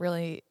what makes it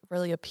really,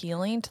 really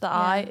appealing to the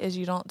eye is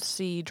you don't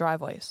see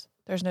driveways.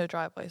 There's no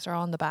driveways. They're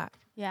all in the back.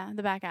 Yeah,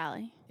 the back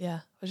alley.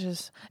 Yeah, which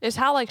is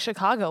how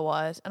Chicago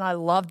was, and I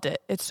loved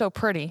it. It's so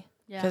pretty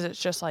Yeah. because it's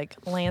just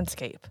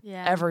landscape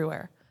Yeah.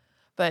 everywhere.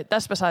 But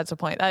that's besides the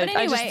point. I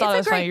anyway, just thought it's it a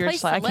was funny. great You're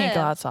just place I to can't go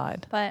live.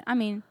 outside. But I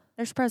mean,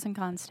 there's pros and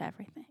cons to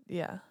everything.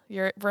 Yeah,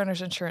 your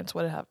renter's insurance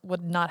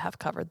would not have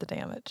covered the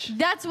damage.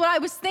 That's what I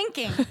was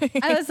thinking.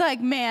 I was like,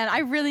 man, I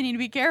really need to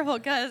be careful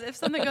because if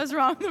something goes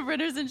wrong with the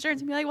renter's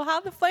insurance, I'd be like, well,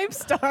 how'd the flames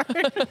start?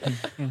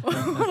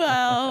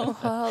 Well,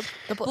 Well,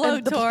 the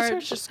Blowtorch.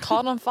 blizzard's just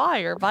caught on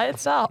fire by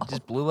itself.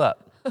 Just blew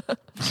up.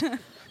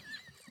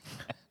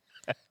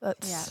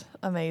 That's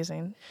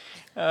amazing.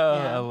 Oh,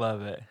 Yeah. I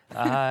love it.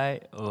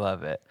 I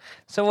love it.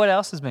 So what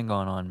else has been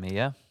going on,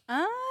 Mia?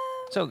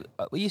 So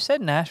you said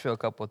Nashville a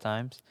couple of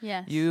times.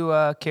 Yes.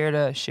 You care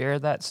to share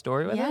that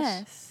story with us?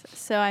 Yes.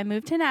 So I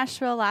moved to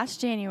Nashville last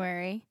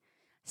January,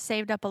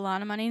 saved up a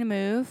lot of money to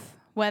move.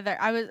 Whether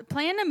I was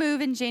planning to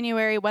move in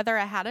January, whether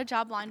I had a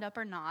job lined up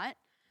or not.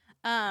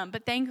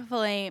 But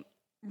thankfully,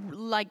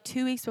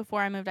 2 weeks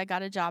before I moved, I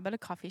got a job at a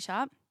coffee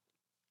shop.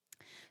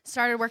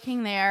 Started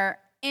working there.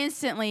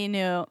 Instantly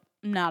knew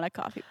I'm not a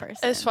coffee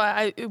person. It's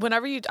fine.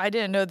 I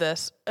didn't know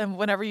this, and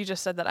whenever you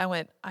just said that, I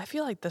went, I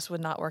feel like this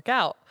would not work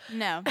out.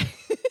 No.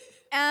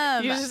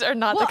 You just are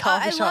not the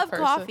coffee I shop love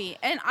person. coffee,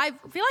 and I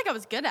feel like I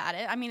was good at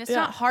it. I mean, it's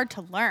not hard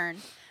to learn,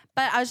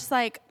 but I was just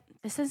like,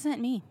 this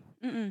isn't me.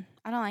 I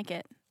don't like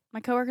it.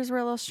 My coworkers were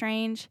a little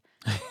strange.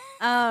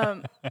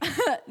 No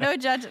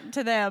judge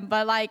to them,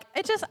 but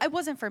it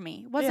wasn't for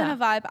me. It wasn't a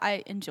vibe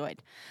I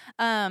enjoyed.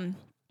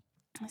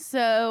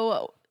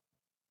 So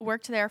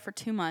worked there for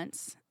 2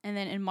 months. And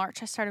then in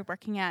March, I started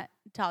working at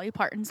Dolly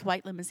Parton's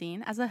White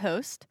Limousine as a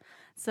host.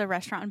 It's a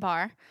restaurant and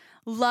bar.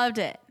 Loved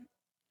it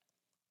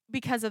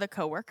because of the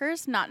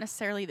coworkers, not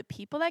necessarily the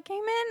people that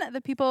came in.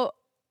 The people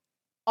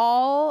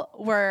all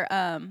were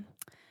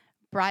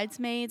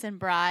bridesmaids and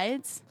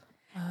brides.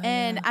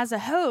 And as a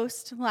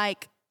host,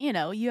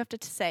 you have to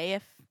say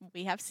if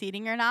we have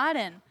seating or not.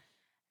 And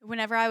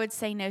whenever I would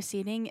say no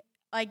seating,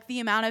 the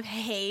amount of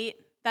hate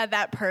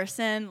that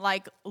person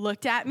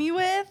looked at me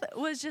with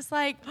was just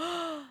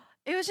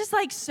it was just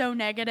so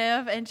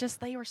negative, and just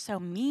they were so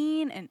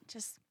mean and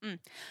just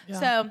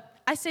So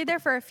I stayed there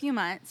for a few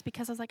months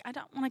because I was like, I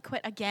don't want to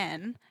quit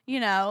again. I'm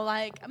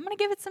gonna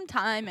give it some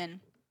time. And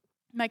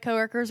my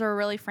coworkers were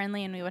really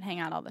friendly and we would hang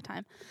out all the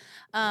time.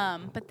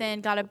 But then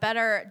got a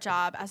better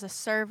job as a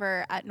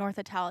server at North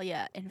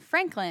Italia in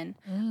Franklin,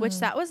 which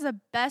that was the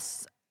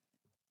best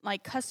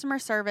customer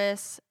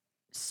service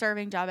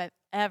serving job I've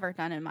ever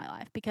done in my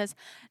life, because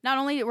not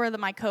only were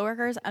my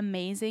coworkers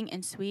amazing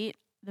and sweet,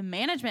 the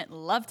management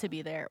loved to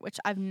be there, which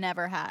I've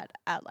never had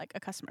at a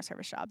customer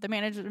service job. The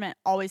management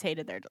always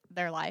hated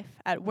their life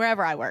at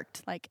wherever I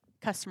worked,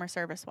 customer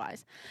service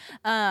wise.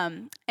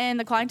 And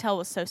the clientele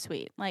was so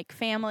sweet,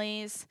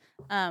 families.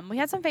 We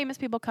had some famous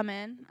people come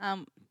in,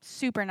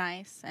 super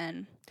nice.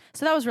 And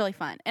so that was really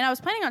fun. And I was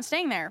planning on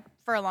staying there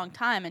for a long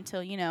time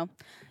until,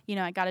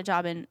 I got a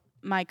job in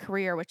my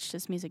career, which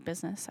is music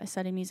business. I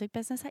studied music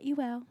business at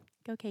UL.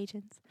 Go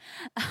Cajuns.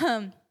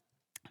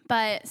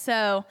 But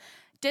so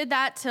did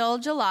that till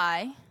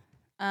July.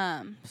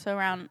 So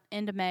around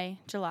end of May,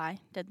 July,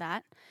 did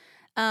that.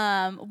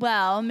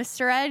 Well,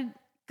 Mr. Ed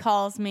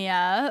calls me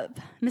up.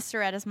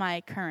 Mr. Ed is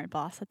my current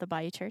boss at the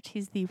Bayou Church.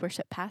 He's the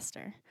worship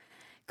pastor.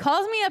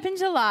 Calls me up in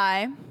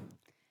July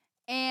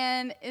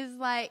and is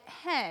like,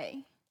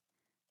 hey,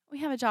 we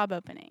have a job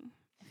opening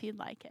if you'd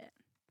like it.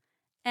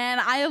 And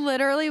I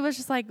literally was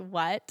just like,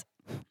 what?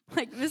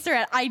 Like, Mr.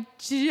 Ed, I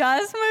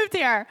just moved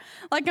here.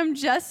 Like, I'm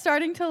just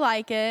starting to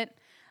like it.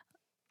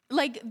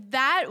 Like,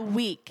 that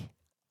week,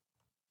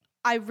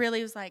 I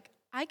really was like,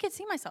 I could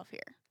see myself here.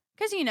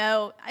 Because,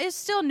 I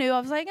still knew. I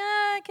was like,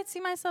 I could see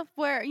myself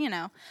where,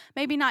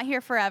 maybe not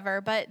here forever.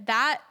 But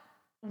that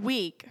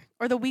week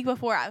or the week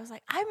before, I was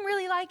like, I'm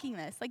really liking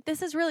this. Like,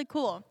 this is really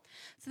cool.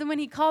 So then when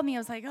he called me, I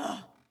was like, oh,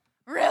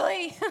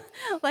 really?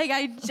 Like,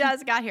 I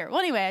just got here. Well,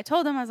 anyway, I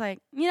told him, I was like,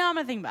 I'm going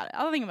to think about it.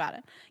 I'll think about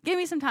it. Give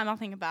me some time. I'll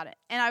think about it.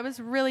 And I was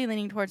really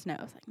leaning towards no.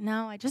 I was like,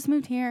 no, I just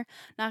moved here.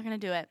 Not going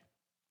to do it.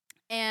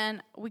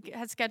 And we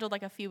had scheduled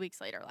like a few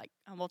weeks later, like,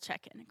 we'll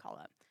check in and call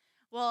up.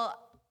 Well,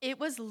 it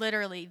was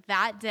literally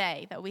that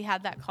day that we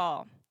had that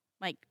call,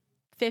 like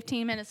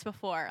 15 minutes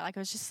before. Like,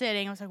 I was just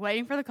sitting. I was like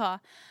waiting for the call.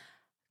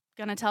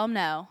 Gonna tell him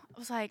no. I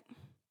was like,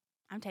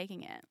 I'm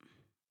taking it.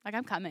 Like,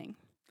 I'm coming.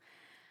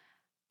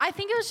 I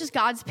think it was just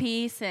God's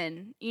peace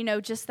and,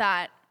 just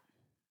that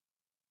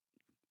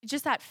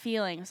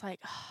feeling. I was like,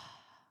 oh,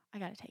 I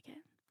got to take it.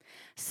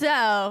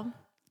 So,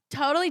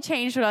 totally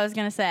changed what I was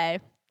going to say,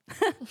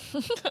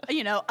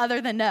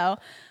 other than no.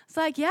 It's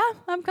like, yeah,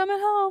 I'm coming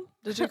home.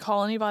 Did you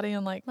call anybody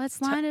and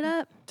let's line it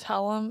up?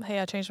 Tell them, hey,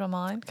 I changed my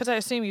mind? Because I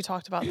assume you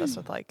talked about this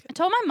with I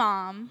told my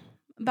mom,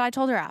 but I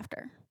told her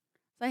after.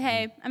 Like,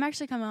 hey, I'm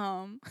actually coming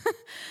home.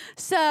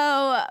 So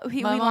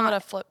my mom would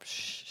have flipped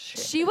shit.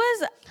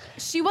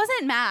 She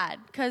wasn't mad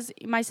because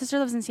my sister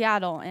lives in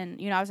Seattle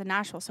and, I was in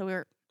Nashville. So we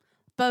were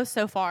both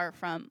so far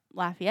from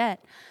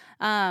Lafayette.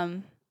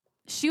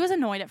 She was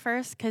annoyed at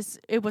first because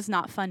it was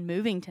not fun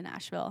moving to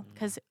Nashville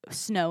because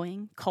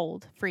snowing,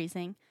 cold,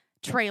 freezing,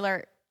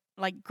 trailer.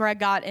 Like, Greg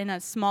got in a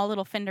small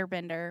little fender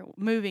bender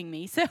moving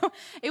me. So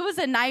it was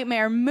a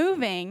nightmare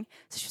moving.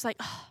 So she was like,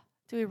 oh,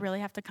 do we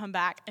really have to come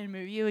back and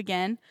move you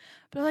again?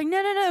 But I'm like,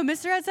 no,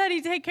 Mr. Ed said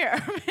he'd take care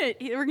of it.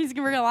 We're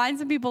going to line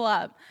some people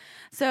up.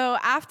 So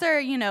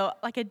after,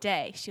 like a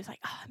day, she was like,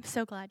 oh, I'm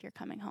so glad you're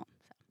coming home.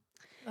 So,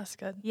 that's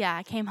good. Yeah,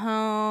 I came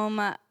home,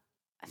 I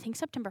think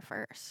September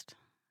 1st.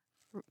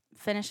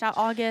 Finished out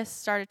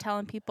August, started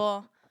telling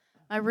people.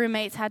 My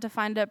roommates had to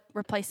find a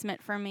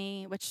replacement for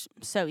me, which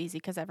is so easy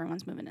because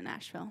everyone's moving to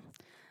Nashville.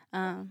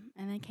 And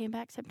then came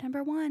back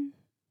September 1.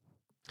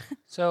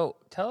 So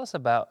tell us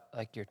about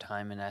your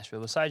time in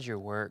Nashville besides your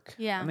work.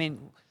 Yeah. I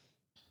mean,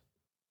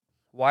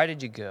 why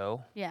did you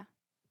go? Yeah.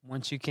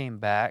 Once you came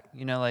back,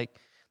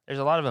 there's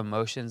a lot of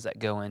emotions that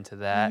go into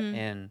that,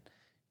 and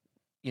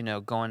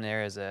going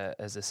there as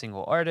a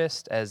single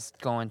artist, as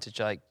going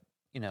to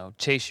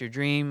chase your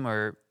dream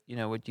or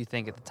what you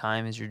think at the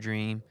time is your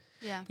dream.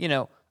 Yeah.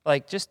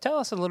 Just tell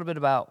us a little bit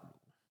about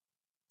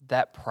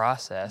that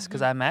process,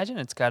 because I imagine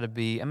it's got to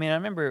be. I mean, I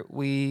remember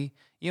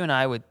you and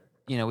I would.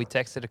 We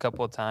texted a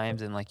couple of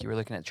times, and you were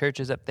looking at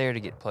churches up there to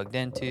get plugged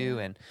into,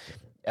 and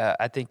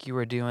I think you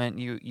were doing.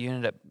 You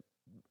ended up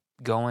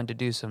going to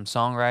do some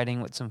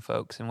songwriting with some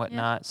folks and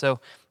whatnot. Yeah. So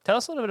tell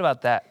us a little bit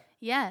about that.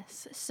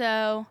 Yes.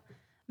 So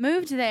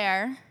moved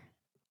there,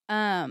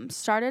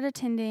 started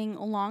attending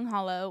Long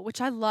Hollow, which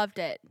I loved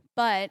it,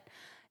 but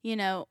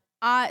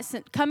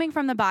coming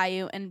from the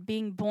Bayou and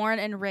being born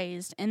and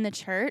raised in the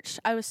church,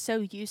 I was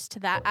so used to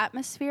that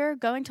atmosphere.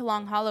 Going to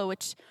Long Hollow,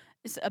 which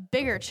is a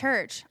bigger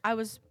church, I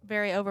was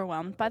very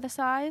overwhelmed by the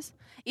size.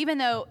 Even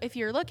though if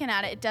you're looking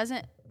at it, it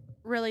doesn't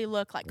really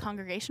look like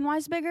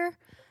congregation-wise bigger.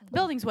 The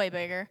building's way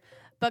bigger,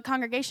 but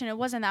congregation, it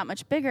wasn't that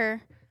much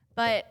bigger.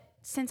 But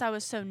since I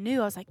was so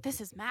new, I was like,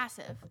 this is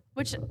massive,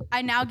 which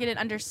I now get an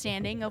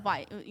understanding of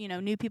why,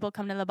 new people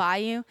come to the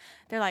Bayou.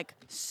 They're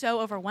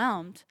so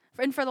overwhelmed.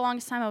 And for the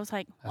longest time, I was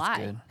like,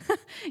 why?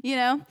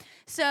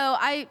 So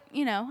I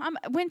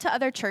went to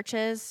other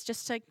churches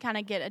just to kind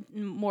of get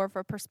more of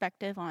a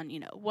perspective on,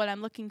 what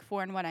I'm looking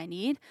for and what I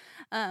need.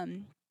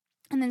 And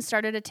then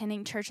started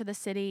attending Church of the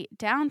City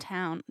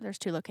downtown. There's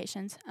 2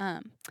 locations.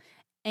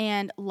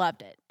 And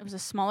loved it. It was a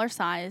smaller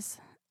size.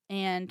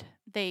 And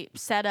they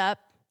set up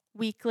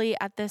weekly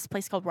at this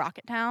place called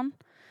Rocket Town,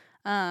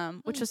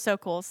 which was so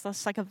cool. So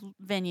it's like a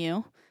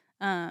venue.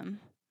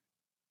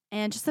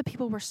 And just the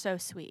people were so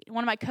sweet.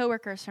 One of my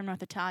coworkers from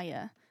North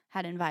Italia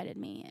had invited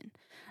me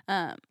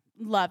and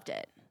loved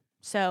it.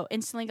 So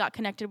instantly got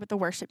connected with the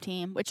worship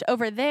team, which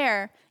over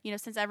there,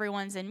 since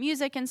everyone's in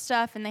music and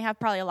stuff, and they have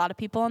probably a lot of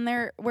people on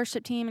their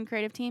worship team and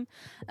creative team,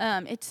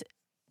 it's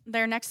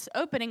their next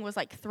opening was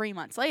 3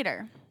 months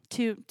later,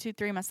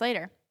 3 months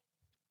later.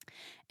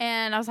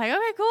 And I was like,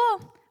 okay,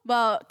 cool.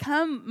 Well,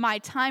 come my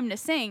time to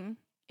sing,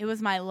 it was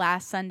my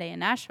last Sunday in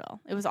Nashville.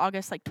 It was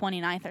August like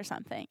 29th or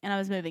something, and I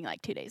was moving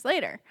like 2 days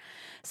later.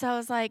 So I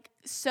was like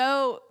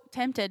so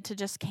tempted to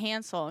just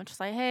cancel and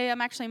just like, hey,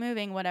 I'm actually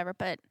moving, whatever.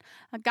 But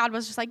God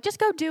was just like, just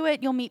go do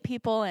it. You'll meet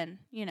people and,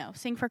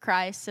 sing for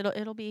Christ.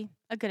 It'll be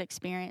a good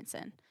experience,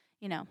 and,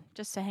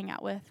 just to hang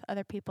out with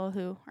other people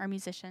who are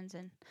musicians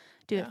and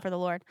do it for the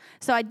Lord.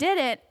 So I did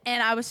it,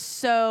 and I was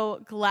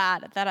so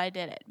glad that I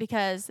did it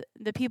because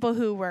the people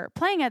who were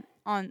playing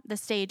on the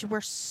stage were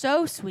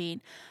so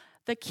sweet.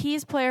 The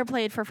keys player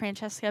played for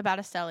Francesca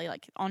Battistelli,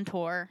 like on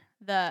tour.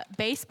 The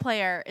bass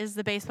player is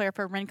the bass player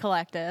for Ren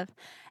Collective.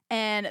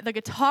 And the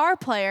guitar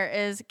player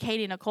is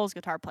Katie Nicole's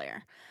guitar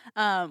player,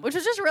 which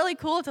was just really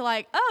cool to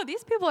like, oh,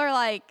 these people are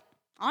like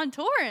on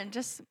tour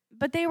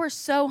but they were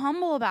so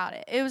humble about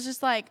it. It was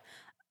just like,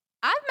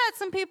 I've met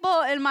some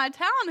people in my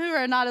town who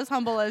are not as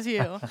humble as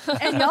you,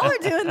 and y'all are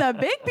doing the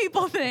big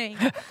people thing.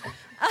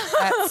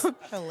 That's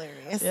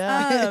hilarious.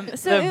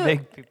 So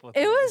big people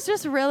it was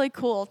just really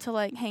cool to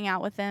like hang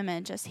out with them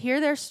and just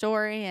hear their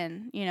story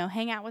and,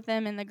 hang out with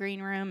them in the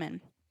green room. And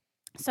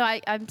so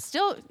I'm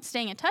still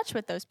staying in touch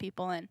with those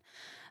people. And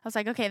I was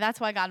like, okay, that's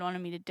why God wanted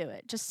me to do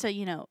it. Just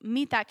to,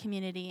 meet that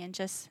community and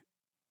just,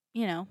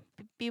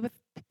 be with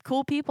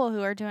cool people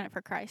who are doing it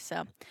for Christ.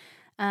 So,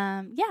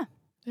 yeah.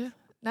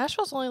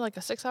 Nashville's only like a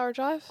 6-hour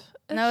drive.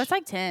 No, it's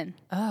like 10.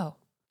 Oh.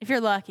 If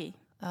you're lucky.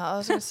 I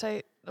was going to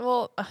say,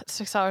 well,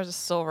 6 hours is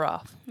still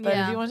rough. But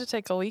if you want to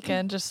take a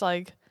weekend, just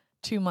like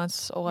 2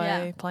 months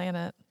away, plan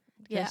it.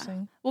 Yeah.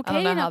 Guessing. Well,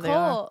 Katie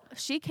Nicole,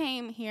 she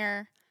came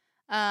here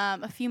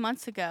a few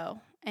months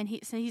ago, and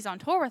he's on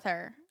tour with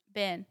her,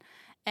 Ben.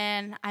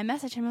 And I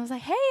messaged him and was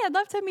like, hey, I'd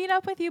love to meet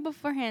up with you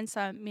beforehand.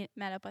 So I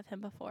met up with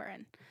him before.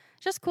 And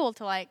just cool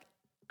to like,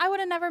 I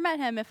would have never met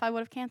him if I would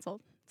have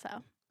canceled.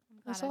 So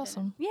that's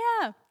awesome.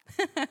 Yeah.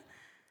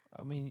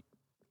 I mean,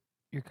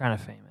 you're kind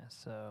of famous,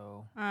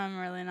 so. I'm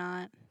really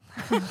not.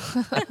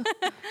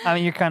 I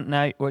mean,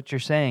 now what you're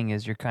saying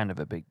is you're kind of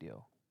a big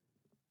deal.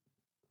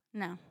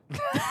 No.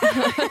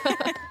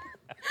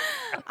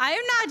 I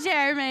am not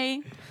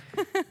Jeremy.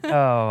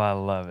 Oh, I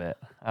love it.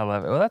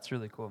 Well, that's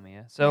really cool,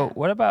 Mia. So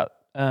what about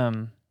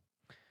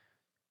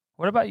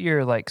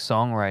your like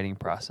songwriting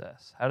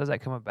process? How does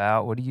that come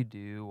about? What do you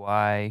do?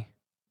 Why?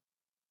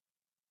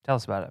 Tell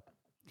us about it.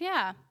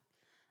 Yeah.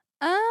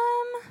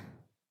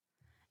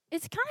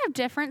 It's kind of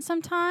different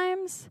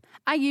sometimes.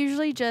 I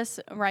usually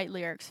just write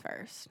lyrics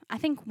first. I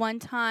think one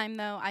time,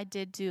 though, I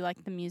did do,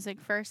 like, the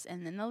music first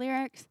and then the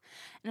lyrics.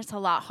 And it's a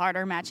lot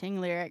harder matching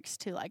lyrics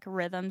to, like,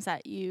 rhythms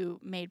that you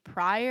made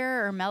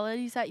prior or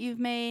melodies that you've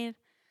made.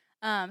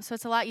 So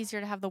it's a lot easier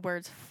to have the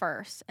words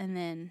first and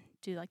then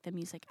do, like, the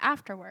music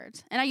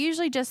afterwards. And I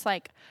usually just,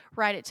 like,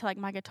 write it to, like,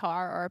 my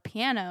guitar or a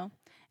piano.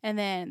 And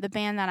then the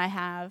band that I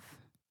have,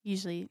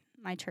 usually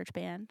my church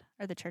band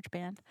or the church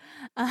band,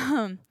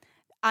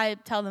 I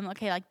tell them,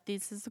 okay, like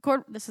this is the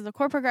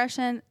chord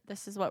progression.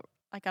 This is what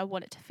like I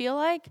want it to feel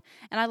like,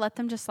 and I let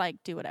them just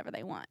like do whatever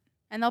they want.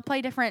 And they'll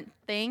play different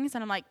things,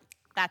 and I'm like,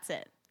 that's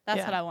it.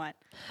 That's what I want.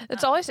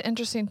 It's always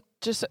interesting,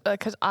 just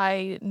because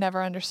I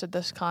never understood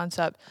this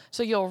concept.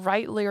 So you'll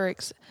write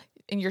lyrics,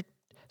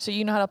 so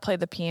you know how to play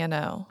the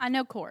piano. I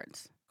know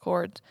chords.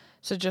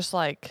 So just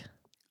like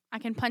I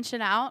can punch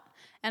it out,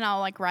 and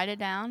I'll like write it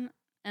down,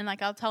 and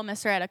like I'll tell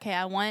Mr. Ed, okay,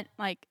 I want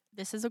like.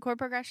 This is a chord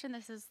progression.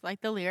 This is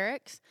like the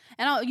lyrics.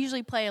 And I'll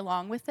usually play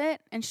along with it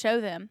and show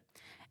them.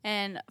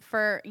 And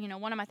for,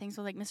 one of my things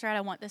was like, Mr. Ed,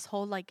 I want this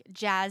whole like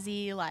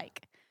jazzy,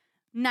 like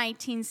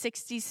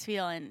 1960s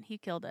feel. And he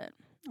killed it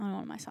on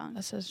one of my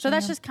songs. So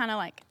that's just kind of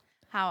like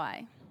how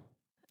I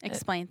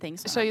explain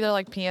things. So either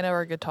like piano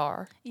or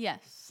guitar.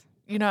 Yes.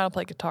 You know how to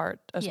play guitar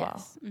as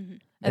well. Mm-hmm.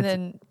 And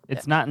then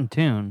it's not in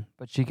tune,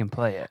 but she can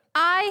play it.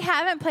 I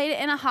haven't played it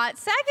in a hot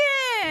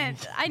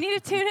second. I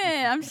need to tune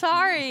in. I'm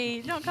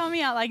sorry. Don't call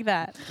me out like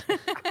that.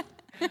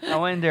 I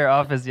went into her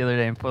office the other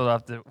day and pulled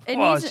off the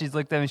wall. She's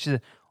looked at me and she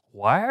said,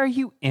 why are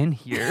you in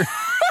here?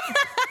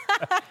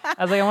 I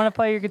was like, I want to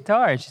play your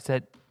guitar. And she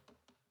said,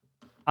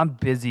 I'm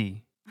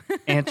busy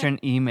answering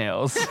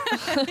emails.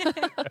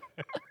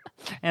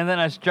 And then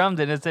I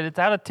strummed it and said, it's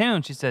out of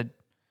tune. She said,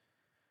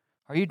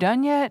 are you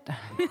done yet?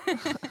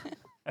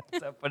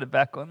 So I put it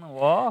back on the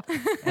wall,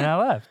 and I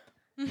left.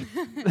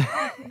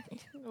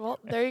 Well,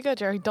 there you go,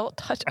 Jerry. Don't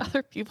touch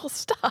other people's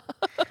stuff.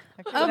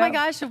 Oh, my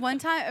gosh. One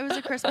time, it was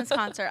a Christmas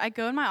concert. I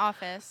go in my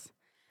office,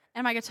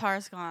 and my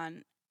guitar's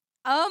gone.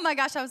 Oh, my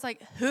gosh. I was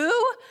like, who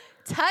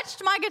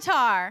touched my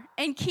guitar?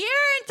 And Kieran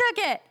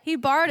took it. He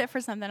borrowed it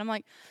for something. I'm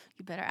like,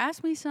 you better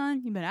ask me,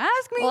 son. You better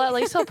ask me. Well, at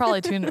least he'll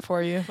probably tune it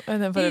for you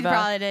and then put it back. He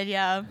probably did,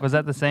 yeah. Was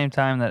that the same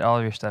time that all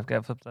of your stuff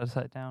got flipped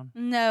upside down?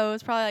 No, it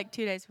was probably like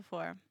 2 days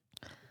before.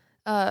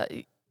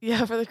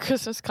 Yeah, for the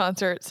Christmas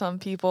concert, some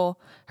people,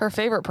 her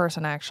favorite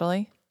person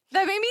actually,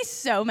 that made me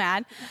so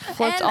mad,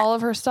 flipped all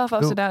of her stuff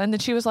upside down, and then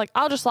she was like,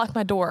 I'll just lock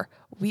my door.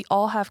 We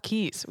all have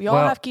keys. We all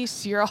have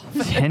keys to your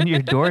office. And your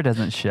door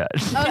doesn't shut.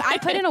 Oh, I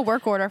put in a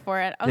work order for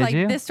it. I was Did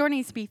you? This door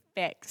needs to be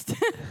fixed.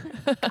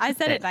 I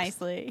said it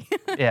nicely.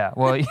 Yeah,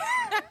 well,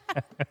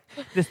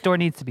 this door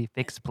needs to be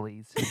fixed,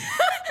 please.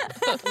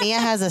 Mia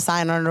has a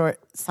sign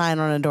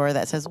on a door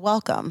that says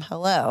 "Welcome,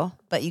 hello,"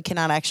 but you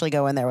cannot actually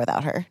go in there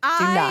without her.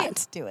 Do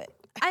not do it.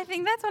 I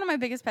think that's one of my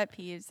biggest pet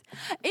peeves.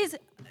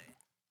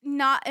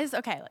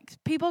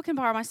 Like people can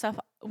borrow my stuff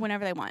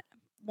whenever they want.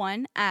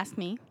 1, ask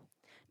me.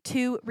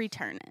 2,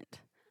 return it.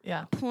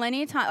 Yeah.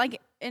 Plenty of time,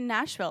 like in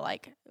Nashville,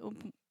 like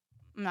I'm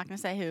not gonna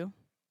say who.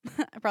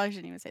 I probably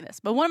shouldn't even say this,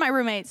 but one of my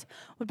roommates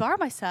would borrow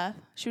my stuff.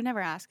 She would never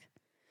ask.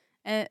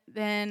 And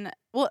then,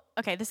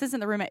 this isn't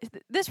the roommate.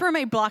 This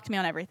roommate blocked me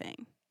on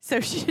everything, so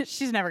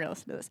she's never gonna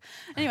listen to this.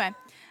 Anyway,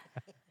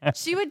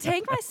 she would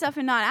take my stuff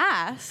and not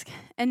ask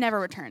and never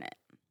return it.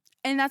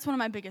 And that's one of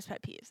my biggest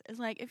pet peeves. Is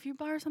like, if you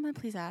borrow something,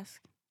 please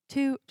ask.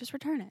 2, just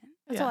return it.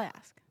 That's all I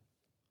ask.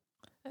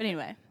 But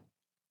anyway.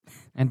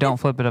 And don't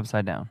flip it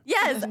upside down.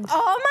 Yes,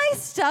 all my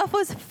stuff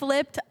was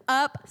flipped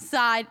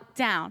upside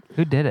down.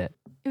 Who did it?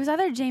 It was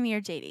either Jamie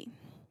or JD.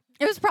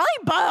 It was probably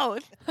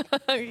both.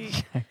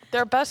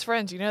 They're best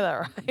friends. You know that,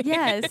 right?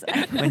 Yes.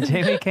 When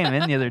Jamie came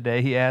in the other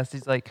day, he asked,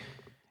 he's like,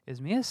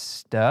 "Is Mia's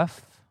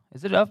stuff?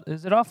 Is it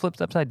all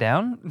flipped upside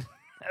down?"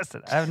 I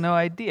said, "I have no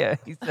idea."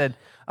 He said,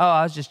 "Oh,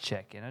 I was just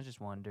checking. I was just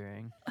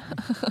wondering."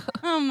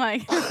 Oh my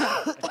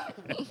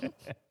God.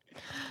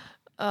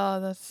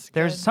 Oh, that's good.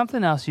 There's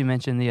something else you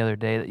mentioned the other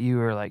day that you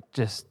were like,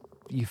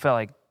 you felt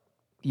like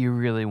you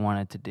really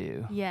wanted to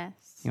do. Yes.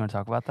 You want to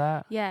talk about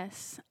that?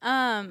 Yes.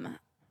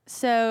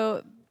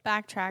 So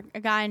backtrack. A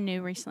guy I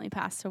knew recently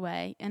passed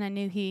away, and I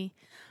knew he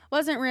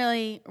wasn't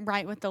really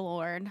right with the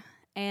Lord,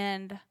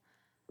 and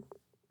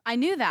I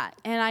knew that,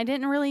 and I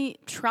didn't really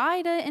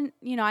try to. And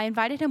I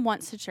invited him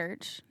once to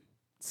church,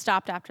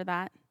 stopped after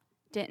that,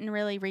 didn't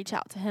really reach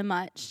out to him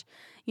much.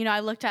 I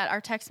looked at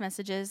our text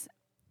messages,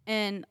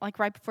 and like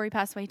right before he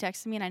passed away, he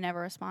texted me, and I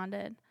never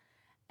responded.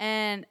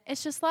 And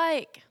it's just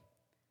like,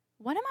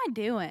 what am I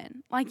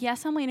doing? Like,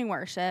 yes, I'm leading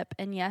worship,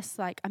 and yes,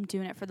 like I'm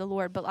doing it for the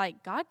Lord, but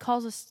like God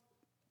calls us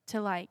to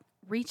like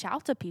reach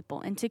out to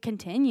people and to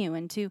continue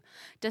and to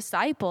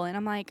disciple. And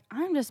I'm like,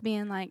 I'm just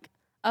being like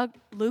a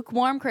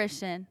lukewarm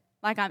Christian.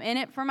 Like I'm in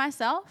it for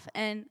myself,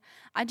 and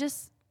I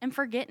just am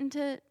forgetting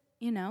to,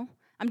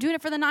 I'm doing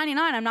it for the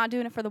 99. I'm not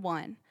doing it for the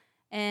 1.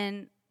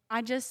 And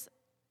I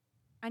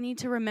need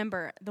to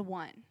remember the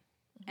 1.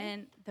 Mm-hmm.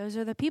 And those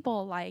are the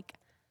people, like,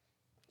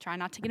 try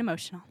not to get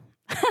emotional.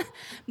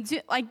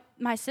 Like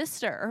my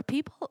sister or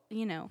people,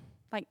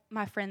 like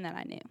my friend that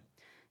I knew.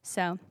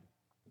 So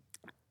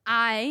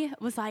I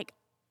was like,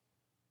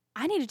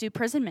 I need to do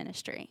prison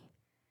ministry.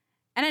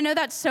 And I know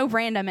that's so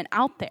random and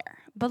out there,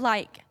 but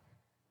like,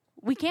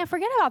 we can't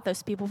forget about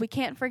those people. We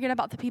can't forget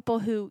about the people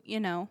who,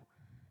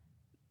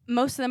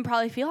 most of them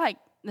probably feel like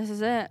this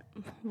is it.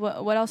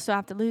 What else do I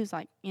have to lose?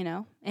 Like,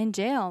 in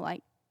jail,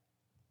 like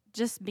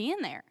just being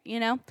there,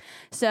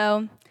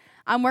 So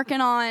I'm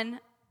working on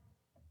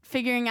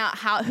figuring out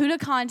who to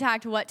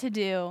contact, what to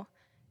do,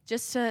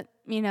 just to,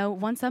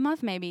 once a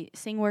month maybe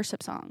sing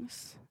worship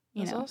songs.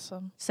 That's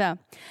awesome. So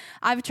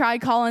I've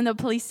tried calling the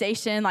police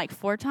station like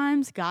 4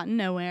 times, gotten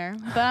nowhere,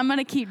 but I'm going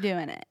to keep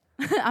doing it.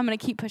 I'm going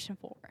to keep pushing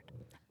forward.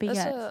 But That's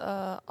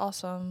an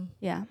awesome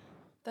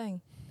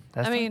thing.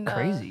 That's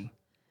crazy.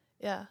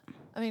 Yeah.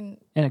 I mean.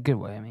 In a good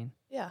way, I mean.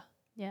 Yeah.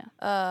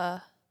 Yeah.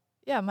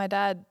 Yeah, my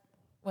dad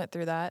went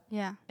through that.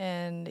 Yeah.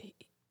 And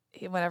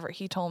whenever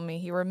he told me,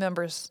 he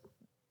remembers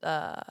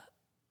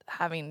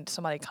having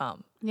somebody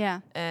come. Yeah.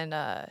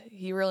 And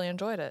he really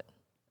enjoyed it.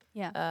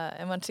 Yeah.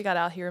 And once he got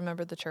out, he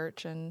remembered the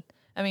church. And,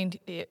 I mean,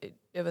 it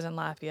was in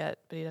Lafayette,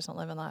 but he doesn't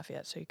live in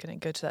Lafayette, so he couldn't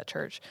go to that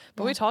church.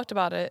 But we talked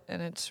about it,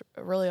 and it's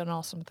really an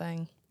awesome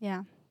thing.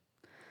 Yeah.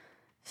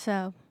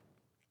 So.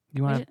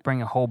 You want to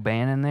bring a whole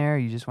band in there? Or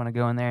you just want to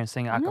go in there and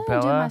sing a cappella? I'm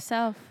going to do it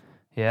myself.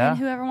 Yeah? And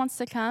whoever wants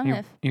to come.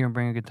 You're going to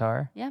bring a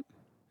guitar? Yep.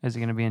 Is it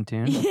going to be in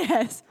tune?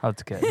 Yes. Oh,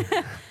 it's good.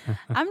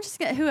 I'm just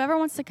going to, whoever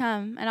wants to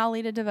come, and I'll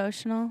lead a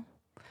devotional.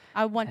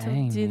 I want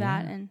to do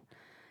that and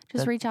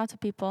just reach out to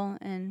people.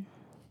 And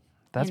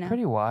that's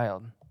pretty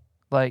wild.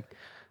 Like,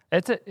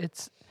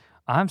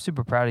 I'm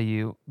super proud of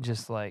you.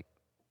 Just like,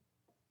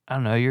 I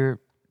don't know, you're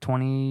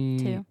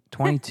 22.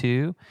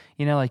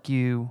 Like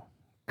you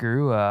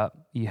grew up,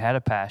 you had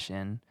a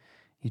passion,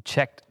 you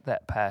checked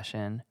that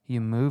passion, you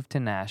moved to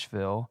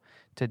Nashville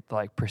to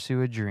like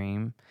pursue a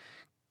dream.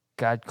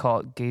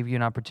 God gave you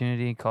an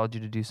opportunity, called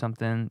you to do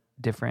something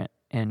different,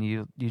 and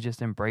you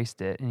just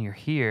embraced it, and you're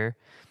here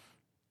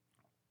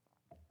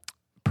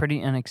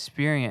pretty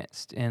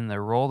inexperienced in the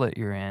role that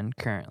you're in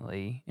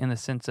currently, in the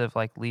sense of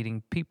like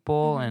leading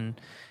people and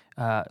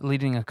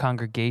leading a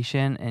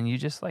congregation, and you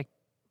just like,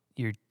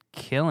 you're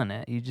killing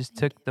it. You just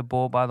took the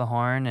bull by the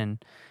horn,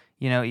 and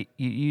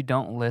you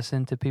don't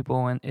listen to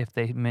people if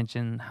they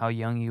mention how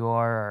young you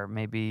are or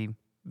maybe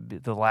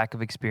the lack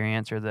of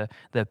experience or the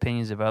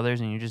opinions of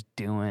others, and you're just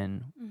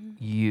doing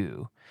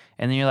you.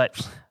 And then you're like,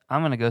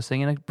 I'm going to go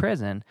sing in a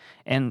prison.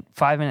 And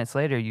 5 minutes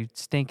later, you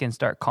stink and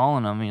start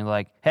calling them, and you're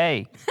like,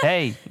 hey.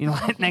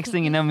 Next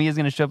thing you know, Mia's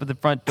going to show up at the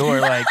front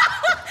door like,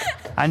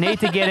 I need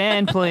to get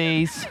in,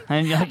 please.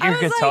 And your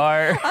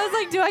guitar. I was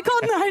like, do I call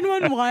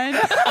 911?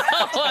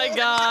 Oh my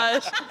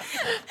gosh.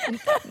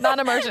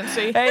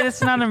 Non-emergency. Hey, this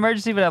is not an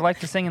emergency, but I'd like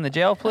to sing in the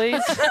jail,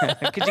 please.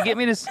 Could you get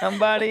me to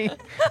somebody?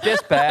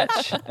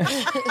 Dispatch.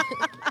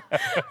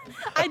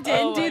 I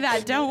didn't do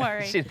that. Don't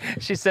worry.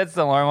 She sets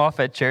the alarm off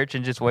at church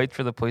and just waits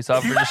for the police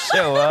officer to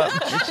show up.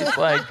 And she's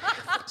like,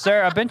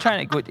 sir, I've been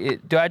trying to,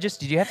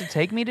 did you have to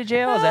take me to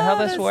jail? Is that how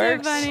this that's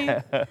works? So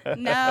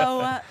funny.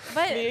 No,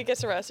 but Mia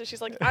gets arrested.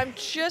 She's like, I'm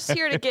just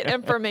here to get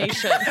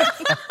information.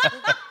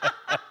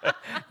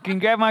 Can you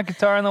grab my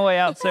guitar on the way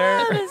out,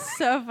 sir? that is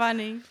so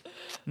funny.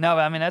 No,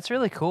 but I mean, that's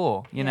really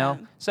cool, you know?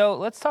 So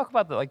let's talk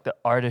about the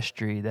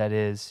artistry that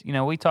is,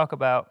 we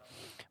got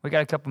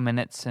a couple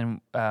minutes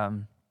and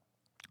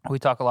we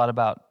talk a lot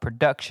about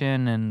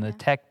production and the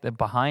tech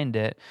behind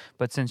it.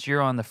 But since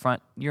you're on the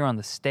front, you're on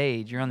the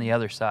stage, you're on the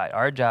other side.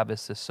 Our job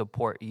is to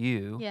support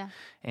you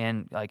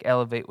and like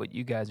elevate what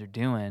you guys are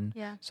doing.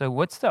 Yeah. So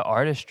what's the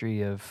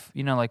artistry of,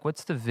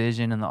 what's the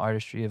vision and the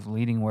artistry of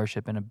leading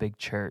worship in a big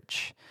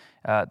church?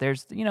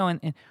 There's,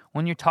 and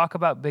when you talk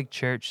about big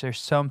church, there's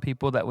some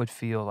people that would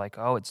feel like,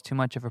 oh, it's too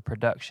much of a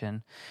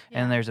production.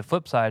 Yeah. And there's a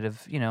flip side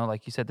of,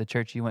 like you said, the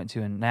church you went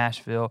to in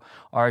Nashville,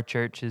 our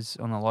church is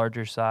on the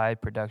larger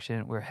side,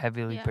 production. We're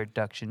heavily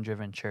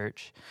production-driven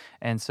church.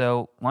 And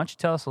so why don't you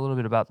tell us a little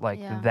bit about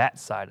that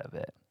side of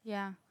it?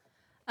 Yeah.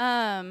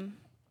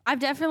 I've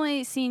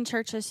definitely seen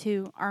churches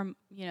who are,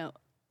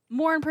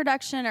 more in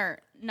production or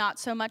not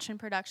so much in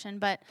production,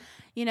 but,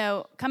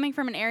 coming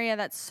from an area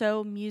that's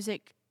so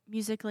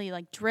musically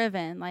like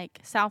driven, like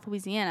South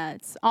Louisiana,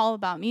 it's all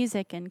about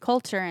music and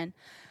culture, and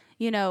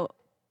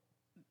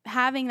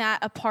having that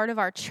a part of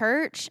our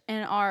church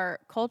and our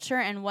culture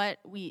and what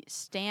we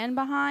stand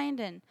behind.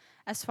 And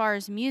as far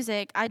as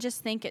music, I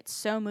just think it's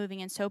so moving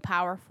and so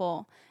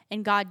powerful,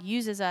 and God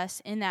uses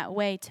us in that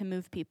way to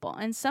move people.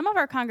 And some of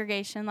our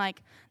congregation,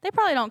 like, they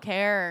probably don't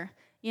care,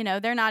 or,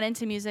 they're not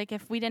into music.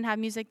 If we didn't have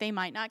music, they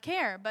might not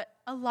care. But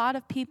a lot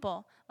of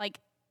people, like,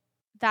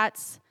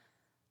 that's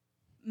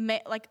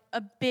like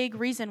a big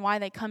reason why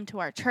they come to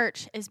our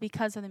church is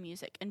because of the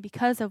music and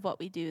because of what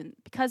we do and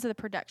because of the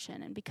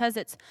production and because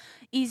it's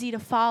easy to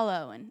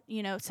follow. And,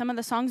 some of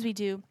the songs we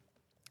do,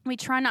 we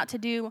try not to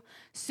do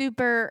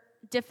super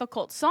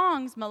difficult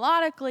songs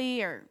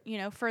melodically or,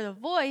 for the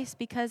voice,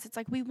 because it's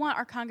like we want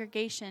our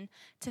congregation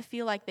to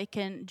feel like they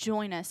can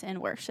join us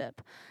in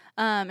worship.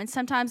 And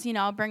sometimes,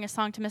 I'll bring a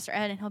song to Mr.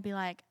 Ed and he'll be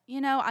like,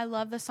 I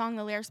love the song.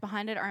 The lyrics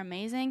behind it are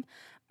amazing.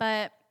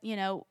 But,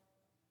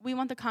 we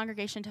want the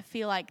congregation to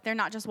feel like they're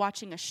not just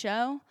watching a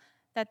show,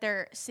 that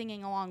they're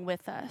singing along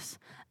with us.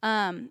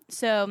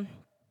 So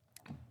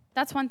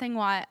that's one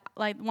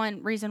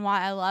reason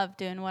why I love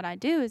doing what I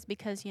do is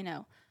because,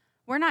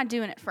 we're not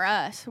doing it for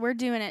us. We're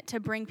doing it to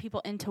bring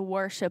people into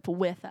worship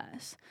with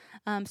us.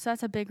 So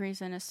that's a big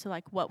reason as to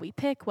like what we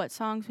pick, what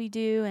songs we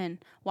do, and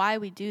why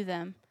we do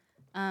them.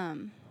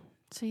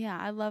 So yeah,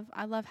 I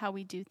love how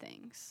we do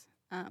things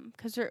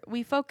because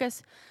we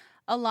focus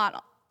a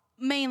lot,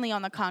 mainly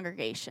on the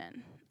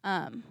congregation.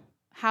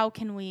 How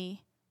can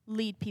we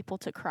lead people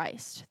to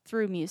Christ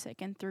through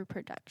music and through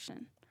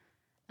production?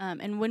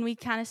 And when we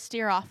kind of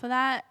steer off of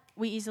that,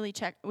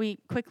 we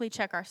quickly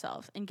check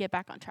ourselves and get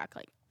back on track.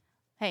 Like,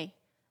 hey,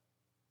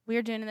 we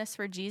are doing this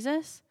for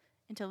Jesus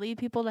and to lead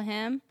people to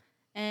Him.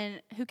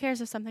 And who cares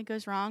if something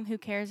goes wrong? Who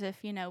cares if,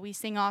 we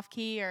sing off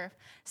key or if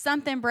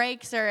something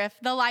breaks or if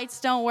the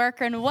lights don't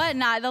work and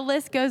whatnot? The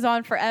list goes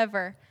on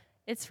forever.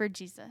 It's for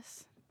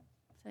Jesus.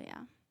 So,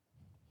 yeah.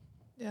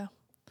 Yeah.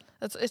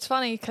 It's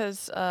funny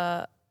because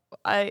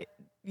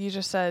you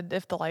just said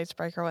if the lights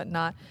break or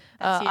whatnot.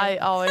 I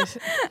always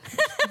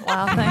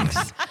wow,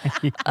 thanks.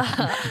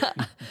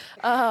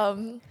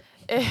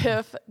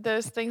 If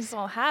those things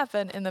don't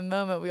happen in the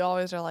moment, we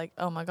always are like,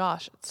 oh my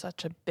gosh, it's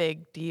such a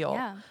big deal.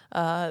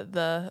 Yeah.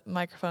 The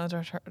microphones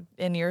aren't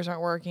in-ears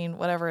aren't working,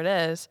 whatever it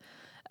is,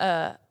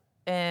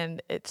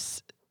 and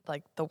it's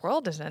like the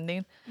world is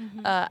ending.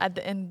 Mm-hmm. At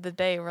the end of the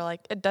day, we're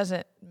like, it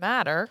doesn't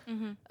matter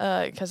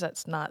because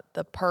that's not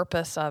the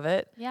purpose of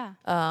it. Yeah.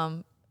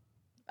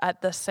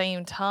 At the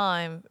same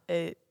time,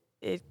 it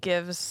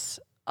gives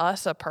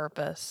us a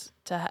purpose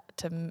to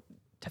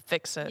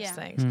fix those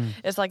things.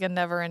 It's like a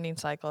never-ending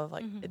cycle of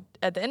like,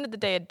 at the end of the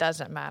day, it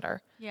doesn't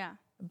matter. Yeah.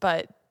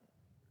 But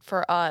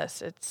for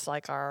us, it's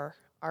like our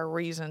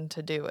reason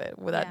to do it.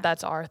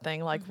 That's our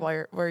thing. Like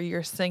where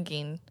you're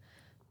thinking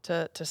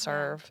to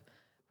serve.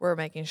 We're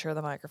making sure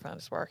the microphone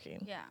is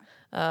working.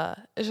 Yeah.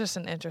 It's just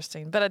an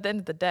interesting, but at the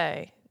end of the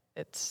day,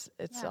 it's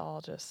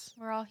all just.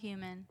 We're all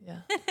human.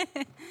 Yeah.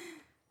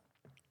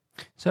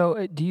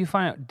 So do you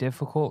find it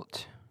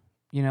difficult,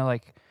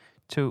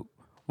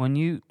 when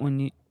you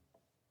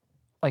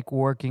like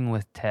working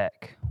with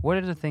tech, what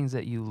are the things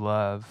that you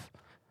love?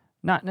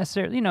 Not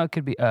necessarily, it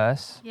could be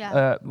us,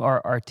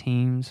 our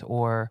teams,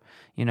 or,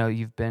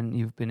 you've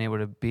been able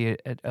to be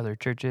at other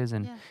churches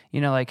and,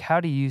 how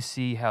do you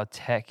see how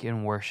tech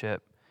and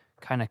worship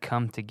kind of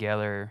come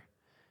together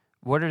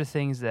what are the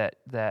things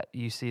that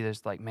you see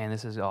that's like, man,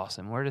 this is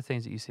awesome? What are the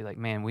things that you see like,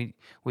 man, we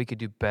could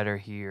do better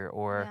here?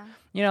 Or,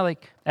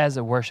 like as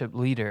a worship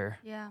leader,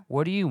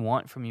 what do you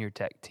want from your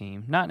tech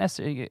team? Not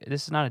necessarily,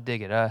 this is not a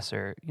dig at us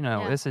or,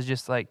 this is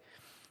just like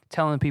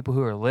telling people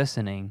who are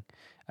listening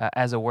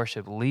as a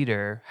worship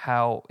leader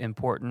how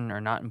important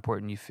or not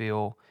important you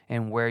feel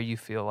and where you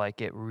feel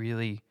like it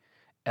really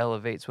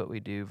elevates what we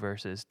do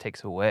versus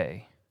takes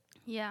away.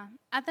 Yeah.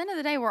 At the end of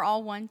the day, we're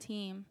all one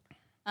team.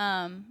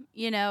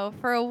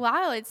 For a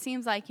while it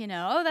seems like,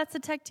 that's the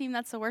tech team,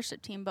 that's the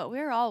worship team, but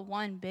we're all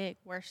one big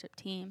worship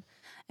team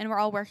and we're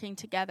all working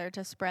together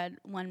to spread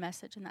one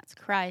message, and that's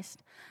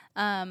Christ.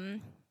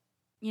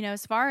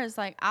 As far as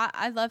like,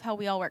 I love how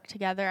we all work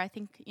together. I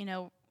think,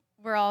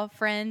 we're all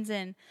friends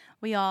and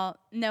we all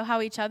know how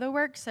each other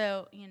work.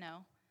 So,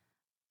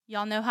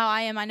 y'all know how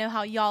I am, I know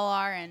how y'all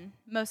are, and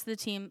most of the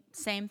team,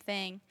 same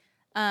thing.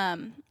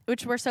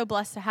 Which we're so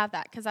blessed to have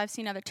that, because I've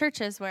seen other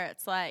churches where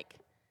it's like,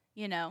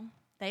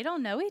 they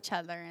don't know each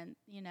other, and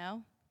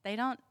they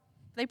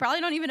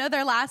probably don't even know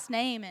their last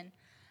name. And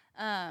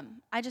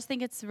I just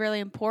think it's really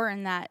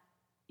important that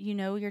you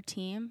know your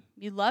team,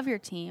 you love your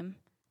team,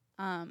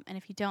 and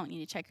if you don't, you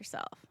need to check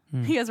yourself,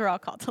 because we're all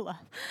called to love.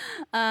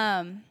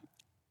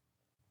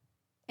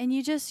 And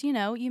you just,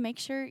 you make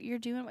sure you're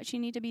doing what you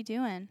need to be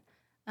doing.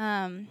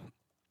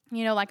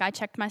 Like I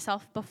checked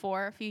myself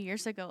before a few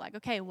years ago, like,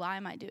 okay, why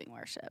am I doing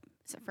worship?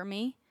 Is it for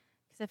me?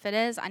 Because if it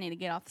is, I need to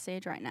get off the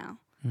stage right now.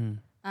 And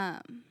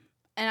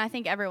I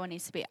think everyone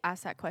needs to be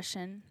asked that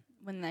question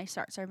when they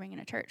start serving in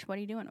a church. What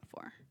are you doing it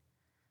for?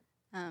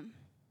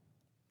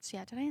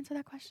 Did I answer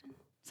that question?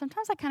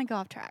 Sometimes I kind of go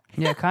off track.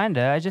 Yeah, kind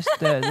of. I just,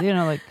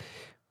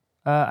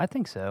 I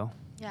think so.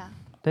 Yeah.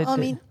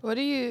 What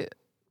do you...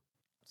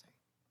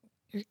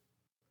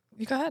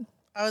 You go ahead.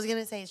 I was going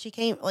to say, she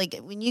came, like,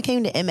 when you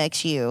came to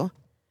MXU,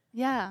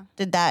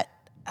 did that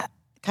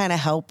kind of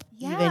help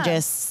even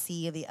just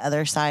see the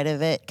other side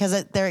of it?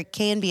 Because there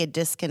can be a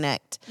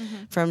disconnect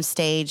from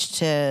stage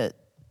to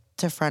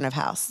front of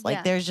house.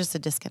 Like, there's just a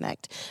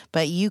disconnect.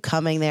 But you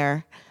coming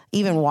there,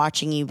 even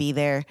watching you be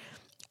there,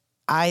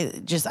 I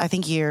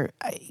think your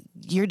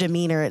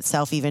demeanor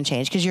itself even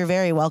changed, because you're a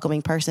very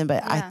welcoming person.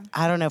 But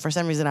I don't know, for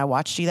some reason I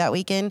watched you that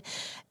weekend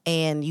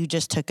and you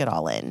just took it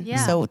all in.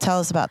 Yeah. So tell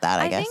us about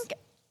that, I guess. I think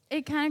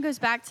it kind of goes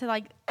back to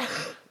like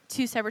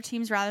two separate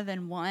teams rather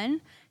than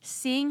one,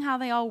 seeing how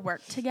they all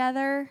worked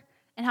together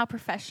and how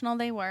professional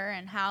they were,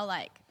 and how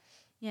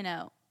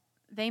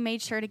they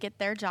made sure to get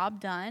their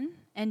job done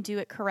and do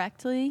it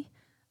correctly.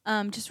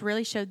 Just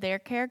really showed their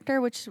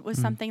character, which was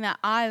something that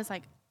I was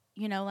like,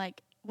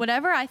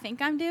 whatever I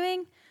think I'm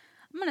doing,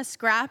 I'm going to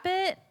scrap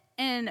it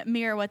and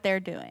mirror what they're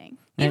doing.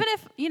 Even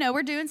if,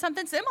 we're doing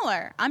something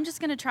similar, I'm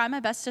just going to try my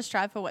best to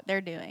strive for what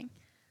they're doing.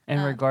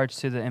 In regards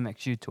to the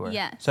MXU tour.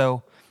 Yes.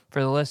 So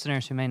for the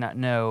listeners who may not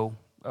know,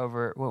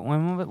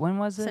 when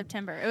was it?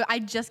 September. I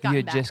just got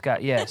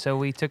back. So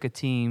we took a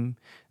team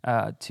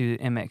to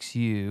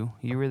MXU.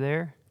 You were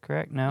there,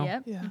 correct? No?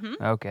 Yep. Yeah.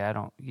 Mm-hmm. Okay,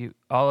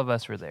 all of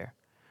us were there.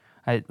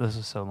 This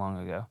was so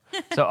long ago.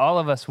 So all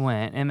of us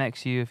went.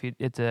 MXU,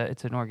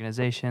 it's an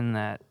organization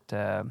that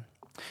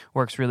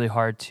works really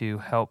hard to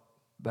help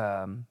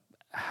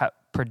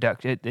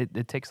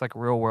it takes like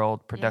real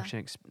world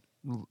production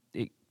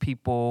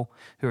people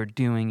who are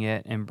doing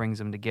it and brings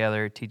them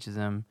together, teaches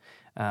them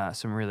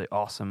some really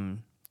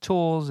awesome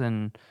tools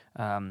and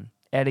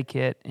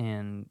etiquette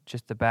and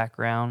just the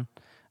background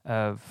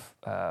of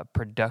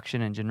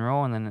production in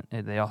general. And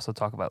then they also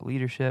talk about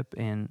leadership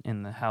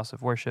in the house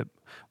of worship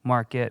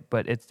market,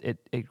 but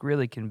it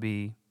really can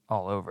be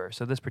all over.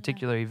 So this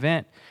particular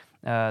event,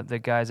 the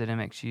guys at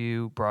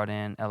MXU brought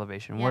in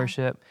Elevation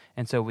Worship,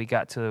 and so we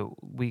got to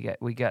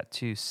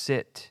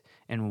sit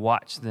and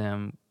watch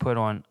them put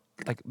on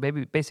like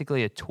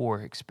basically a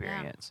tour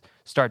experience,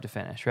 start to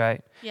finish,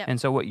 right? Yep.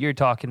 And so what you're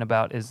talking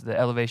about is the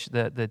Elevation,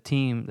 the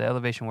team, the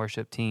Elevation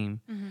Worship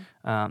team.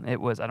 It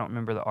was, I don't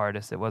remember the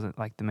artist. It wasn't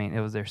like the main.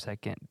 It was their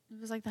second. It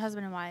was like the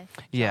husband and wife.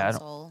 Yeah.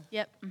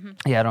 Yep. Mm-hmm.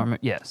 Yeah, I don't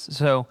remember. Yes.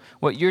 So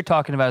what you're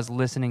talking about is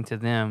listening to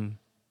them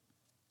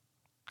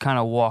kind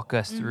of walk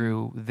us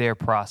through their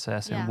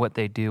process and what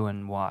they do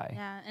and why.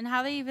 Yeah, and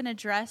how they even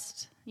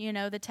addressed,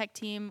 the tech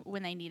team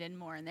when they needed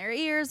more in their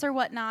ears or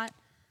whatnot.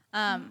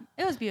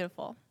 It was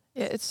beautiful.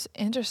 Yeah, it's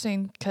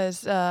interesting because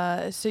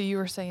so you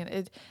were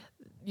saying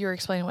you were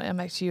explaining what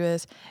MXU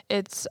is.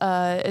 It's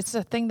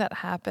a thing that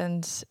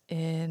happens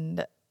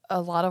in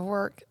a lot of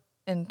work,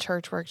 and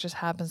church work just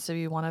happens to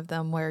be one of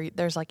them, where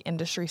there's like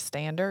industry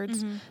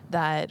standards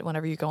that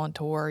whenever you go on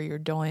tour, you're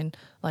doing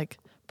like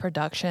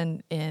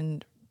production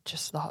in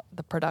just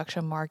the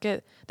production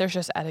market. There's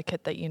just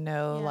etiquette that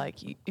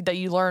that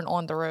you learn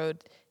on the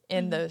road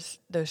in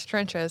those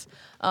trenches.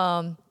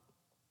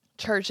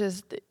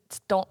 Churches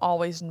don't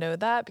always know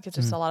that because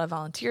it's a lot of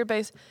volunteer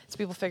based. It's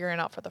people figuring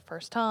it out for the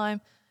first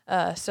time.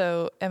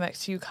 So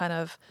MXU kind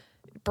of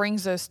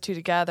brings those two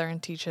together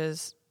and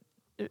teaches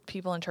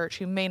people in church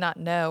who may not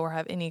know or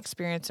have any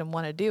experience and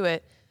want to do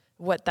it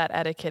what that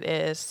etiquette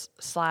is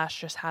 /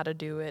 just how to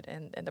do it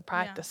and the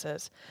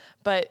practices.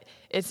 But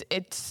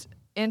it's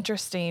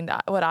interesting,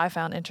 what I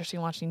found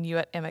interesting watching you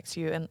at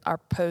MXU and our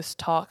post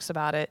talks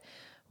about it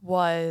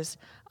was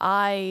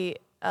I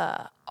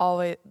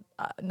I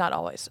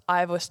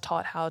was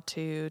taught how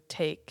to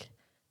take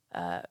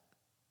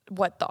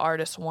what the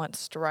artist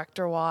wants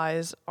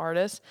director-wise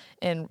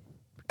and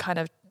kind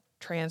of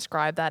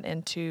transcribe that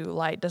into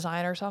light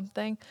design or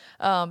something.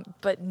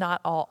 But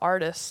not all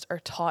artists are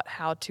taught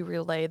how to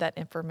relay that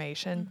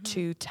information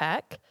to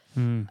tech.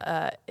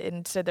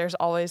 And so there's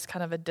always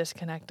kind of a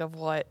disconnect of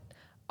what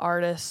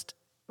artists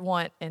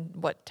want and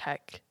what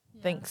tech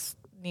thinks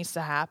needs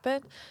to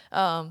happen.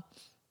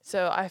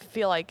 So I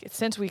feel like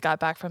since we got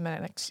back from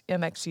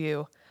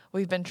MXU,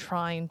 we've been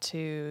trying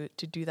to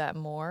do that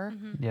more,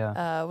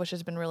 which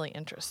has been really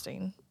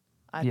interesting,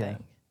 I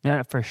think.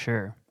 Yeah, for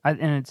sure.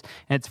 And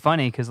it's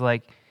funny because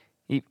like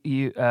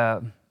you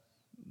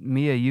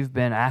Mia, you've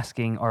been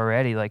asking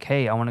already, like,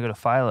 hey, I want to go to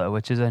Philo,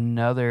 which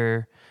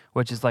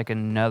is like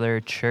another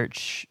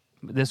church.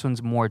 This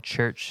one's more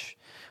church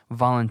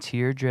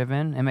volunteer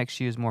driven.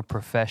 MXU is more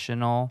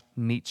professional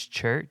meets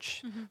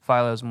church.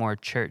 Philo is more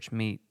church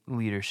meet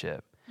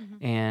leadership.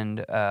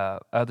 And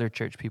other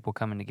church people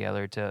coming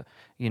together to,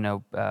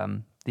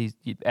 these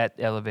at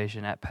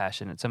Elevation, at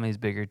Passion, at some of these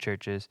bigger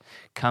churches,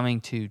 coming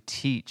to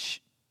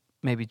teach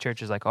maybe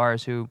churches like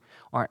ours who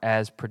aren't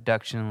as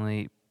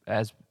productionally,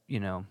 as,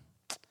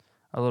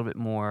 a little bit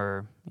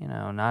more,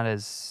 not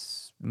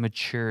as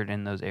matured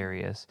in those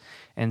areas.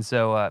 And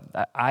so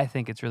I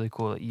think it's really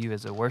cool that you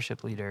as a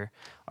worship leader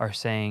are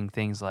saying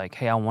things like,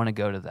 hey, I want to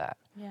go to that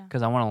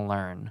because I want to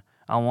learn.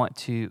 I want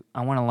to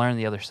learn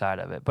the other side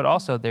of it. But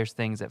also there's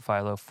things at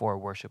Philo for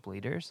worship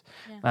leaders.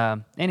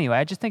 Anyway,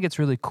 I just think it's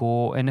really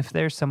cool. And if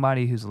there's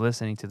somebody who's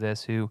listening to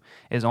this who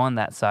is on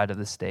that side of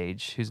the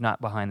stage, who's not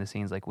behind the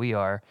scenes like we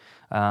are,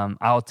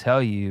 I'll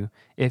tell you,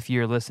 if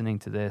you're listening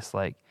to this,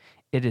 like,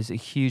 it is a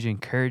huge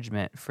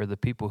encouragement for the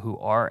people who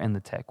are in the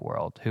tech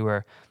world, who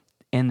are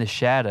in the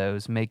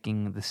shadows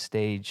making the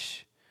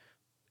stage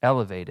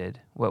elevated,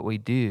 what we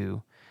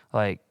do,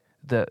 like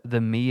the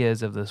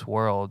Mias of this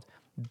world,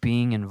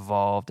 being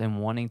involved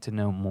and wanting to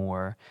know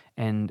more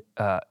and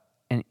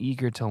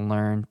eager to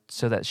learn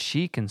so that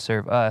she can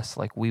serve us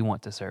like we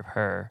want to serve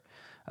her.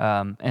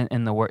 And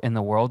in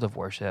the world of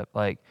worship,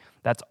 like,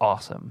 that's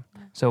awesome.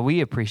 So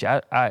we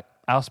appreciate.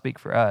 I'll speak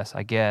for us,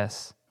 I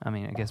guess. I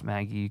guess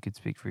Maggie, you could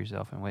speak for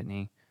yourself, and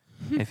Whitney,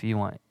 if you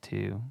want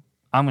to.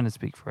 I'm going to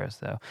speak for us,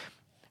 though.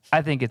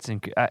 I think it's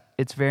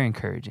very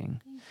encouraging.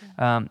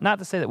 Not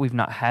to say that we've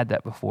not had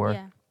that before.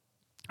 Yeah.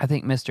 I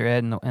think Mr.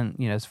 Ed and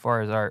as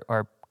far as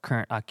our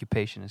current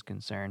occupation is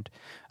concerned,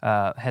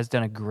 has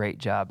done a great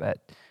job at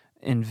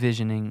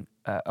envisioning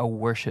a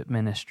worship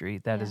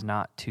ministry that is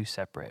not two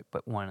separate,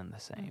 but one and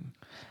the same.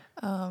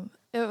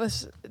 It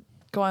was,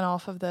 going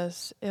off of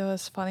this, it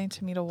was funny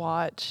to me to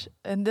watch,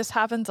 and this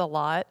happens a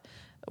lot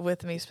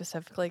with me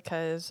specifically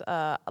because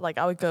I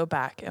would go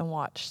back and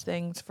watch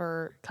things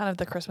for kind of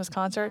the Christmas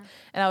concert,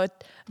 and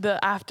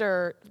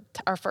after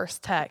our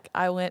first tech,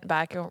 I went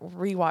back and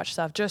rewatched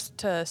stuff just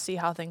to see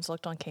how things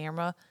looked on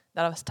camera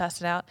that I was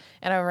testing out,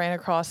 and I ran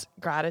across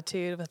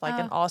Gratitude with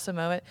an awesome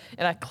moment,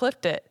 and I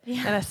clipped it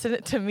and I sent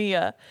it to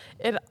Mia,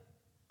 and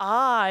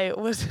I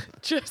was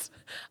just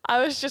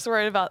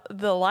worried about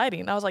the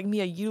lighting. I was like,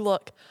 Mia, you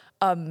look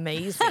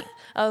amazing.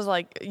 I was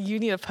like, you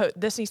need to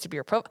this needs to be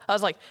your profile. I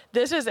was like,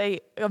 this is a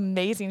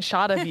amazing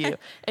shot of you.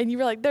 And you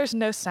were like, there's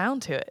no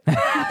sound to it. And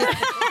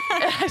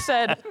I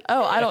said,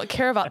 oh, I don't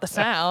care about the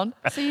sound.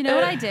 So you know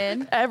what I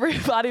did?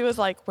 Everybody was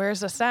like, where's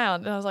the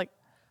sound? And I was like,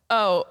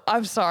 oh,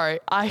 I'm sorry.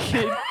 I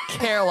could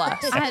care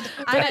less. I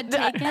had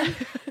taken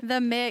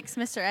the mix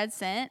Mr. Ed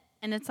sent,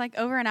 and it's like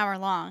over an hour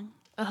long.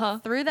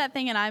 Threw that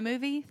thing in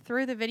iMovie,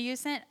 threw the video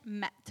sent,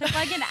 took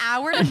like an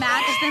hour to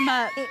match them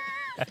up.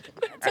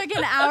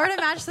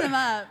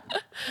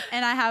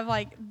 And I have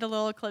like the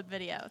little clip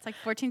video. It's like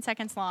 14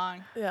 seconds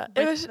long. Yeah,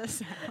 it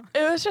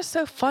was just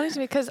so funny to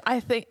me because I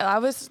think I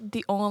was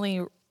the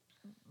only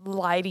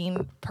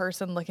lighting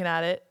person looking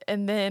at it,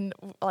 and then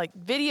like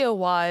video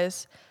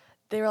wise,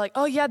 they were like,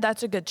 "Oh yeah,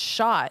 that's a good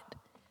shot,"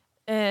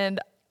 and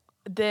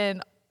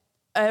then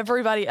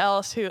everybody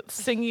else who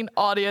singing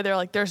audio, they're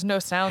like, there's no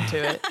sound to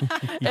it.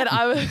 And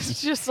I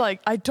was just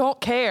like, I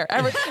don't care.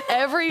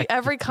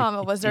 Every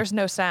comment was, there's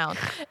no sound.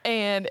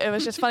 And it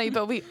was just funny,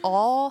 but we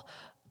all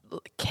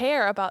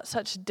care about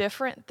such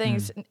different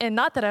things. And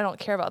not that I don't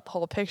care about the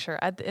whole picture.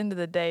 At the end of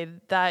the day,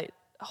 that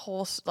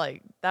whole,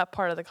 that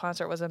part of the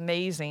concert was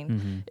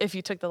amazing. If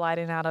you took the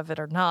lighting out of it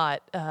or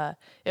not,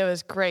 it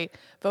was great.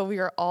 But we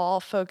were all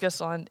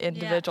focused on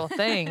individual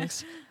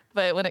things.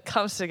 But when it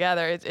comes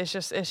together, it's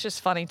just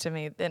funny to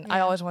me. And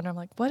I always wonder, I'm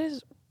like, what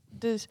is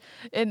this?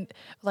 And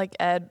like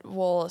Ed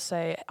will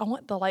say, I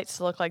want the lights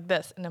to look like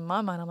this. And in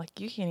my mind, I'm like,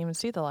 you can't even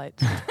see the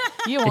lights.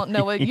 You won't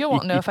know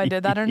if I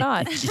did that or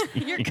not.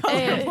 You're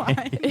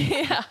colorblind.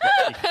 Yeah.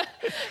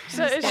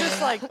 So it's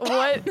just like,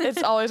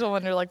 it's always a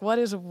wonder, like, what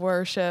is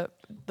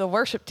the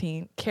worship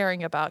team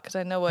caring about? Because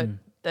I know what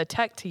the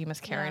tech team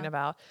is caring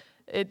about.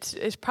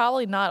 It's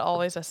probably not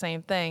always the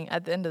same thing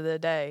at the end of the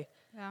day.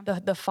 Yeah.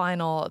 The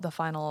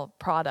final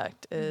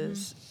product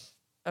is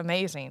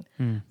amazing.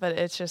 But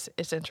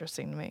it's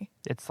interesting to me.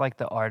 It's like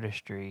the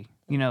artistry,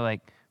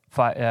 like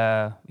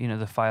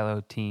the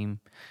Philo team,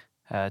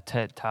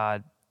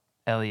 Todd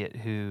Elliott,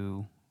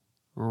 who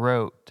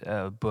wrote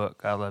a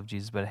book, I Love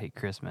Jesus But I Hate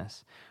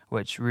Christmas,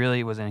 which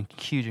really was a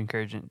huge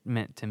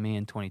encouragement to me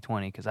in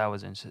 2020 because I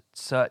was in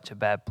such a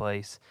bad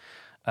place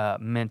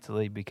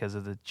mentally because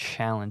of the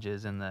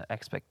challenges and the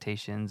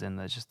expectations and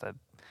just the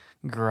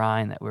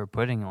grind that we were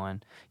putting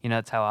on.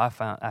 That's how I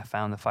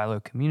found the Philo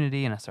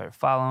community, and I started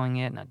following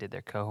it, and I did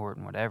their cohort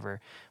and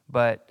whatever.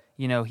 But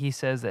he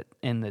says that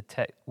in the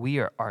we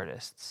are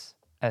artists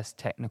as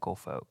technical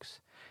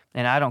folks,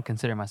 and I don't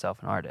consider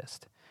myself an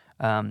artist.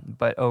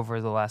 But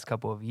over the last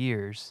couple of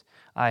years,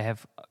 I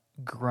have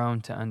grown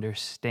to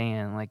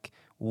understand like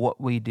what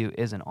we do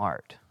is an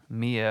art.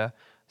 Mia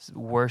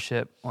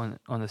worship on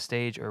the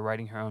stage or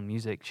writing her own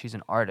music, she's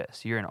an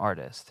artist. You're an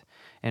artist.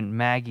 And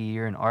Maggie,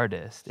 you're an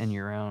artist in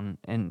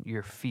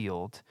your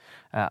field.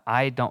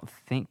 I don't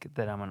think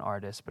that I'm an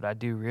artist, but I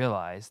do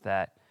realize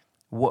that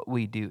what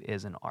we do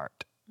is an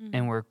art.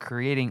 And we're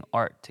creating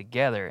art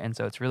together. And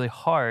so it's really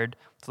hard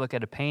to look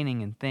at a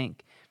painting and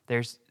think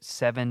there's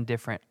 7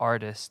 different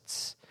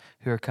artists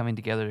who are coming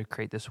together to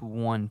create this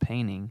one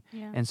painting.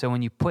 Yeah. And so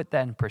when you put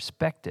that in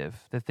perspective,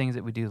 the things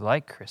that we do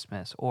like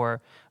Christmas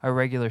or a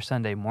regular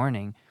Sunday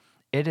morning,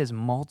 it is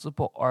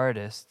multiple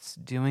artists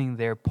doing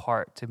their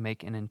part to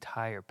make an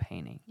entire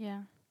painting.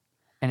 Yeah.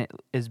 And it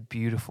is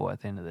beautiful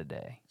at the end of the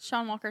day.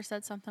 Sean Walker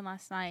said something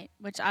last night,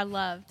 which I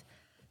loved.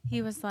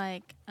 He was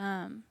like,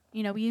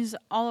 we use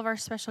all of our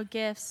special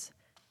gifts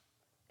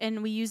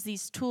and we use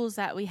these tools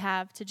that we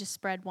have to just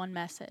spread one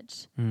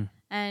message.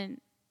 And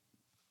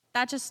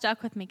that just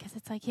stuck with me because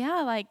it's like,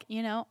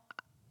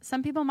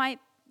 some people might,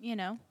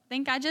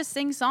 think I just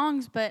sing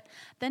songs, but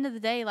at the end of the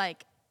day,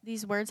 like,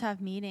 these words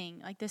have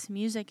meaning. Like, this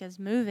music is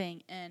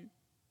moving, and,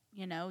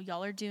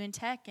 y'all are doing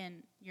tech,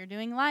 and you're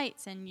doing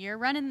lights, and you're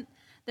running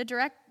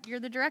you're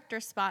the director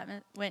spot,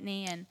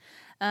 Whitney, and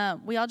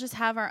we all just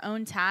have our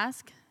own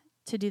task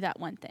to do that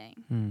one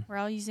thing. We're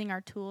all using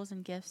our tools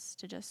and gifts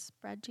to just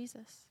spread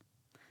Jesus.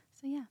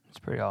 So, yeah. It's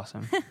pretty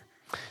awesome.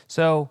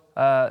 So,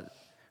 we're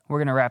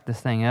going to wrap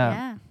this thing up.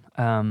 Yeah.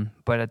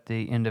 But at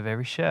the end of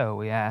every show,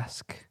 we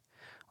ask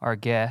our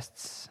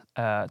guests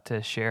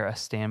to share a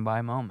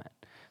standby moment.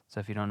 So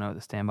if you don't know what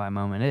the standby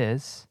moment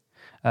is,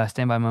 a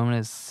standby moment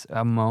is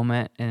a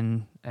moment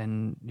in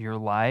your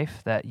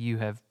life that you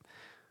have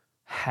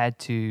had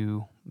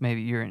to,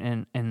 maybe you're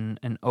in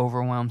an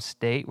overwhelmed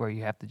state where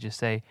you have to just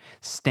say,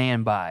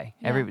 stand by.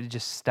 Yeah. Everybody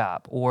just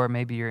stop. Or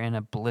maybe you're in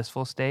a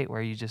blissful state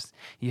where you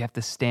have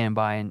to stand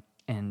by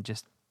and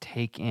just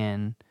take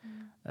in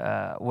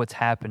what's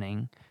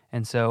happening.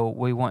 And so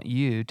we want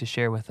you to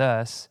share with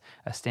us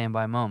a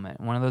standby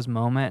moment. One of those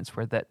moments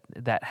where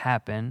that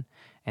happened,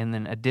 and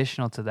then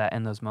additional to that,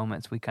 in those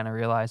moments, we kind of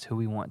realize who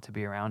we want to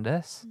be around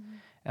us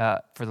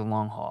for the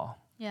long haul.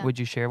 Yeah. Would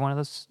you share one of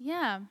those?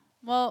 Yeah.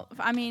 Well,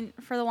 I mean,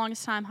 for the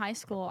longest time, high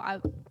school,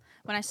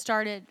 when I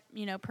started,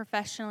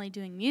 professionally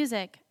doing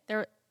music,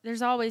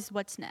 there's always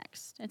what's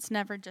next. It's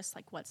never just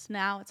like what's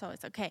now. It's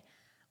always, okay,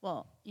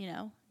 well,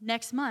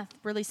 next month,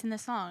 releasing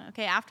this song.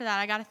 Okay, after that,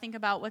 I got to think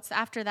about what's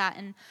after that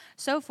and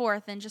so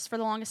forth. And just for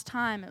the longest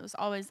time, it was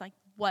always like,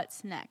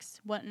 what's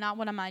next? Not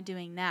what am I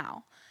doing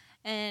now?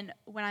 And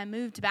when I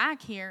moved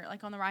back here,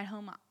 like on the ride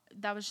home,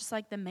 that was just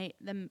like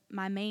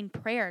my main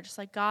prayer. Just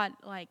like, God,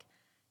 like,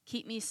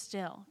 keep me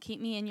still.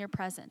 Keep me in your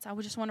presence. I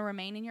would just want to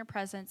remain in your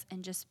presence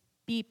and just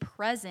be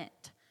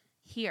present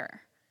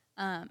here.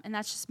 And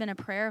that's just been a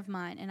prayer of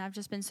mine. And I've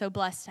just been so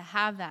blessed to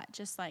have that.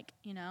 Just like,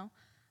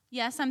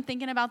 yes, I'm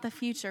thinking about the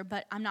future,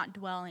 but I'm not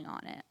dwelling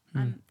on it.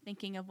 I'm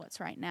thinking of what's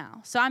right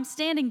now. So I'm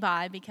standing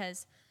by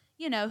because,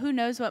 who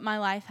knows what my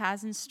life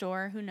has in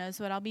store? Who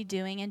knows what I'll be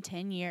doing in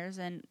 10 years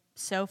and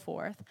so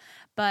forth.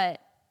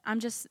 But I'm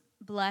just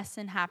blessed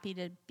and happy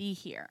to be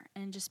here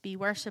and just be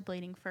worship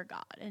leading for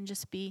God and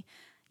just be,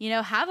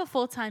 have a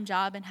full-time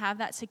job and have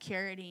that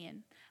security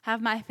and have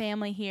my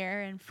family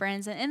here and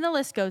friends and the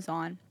list goes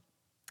on.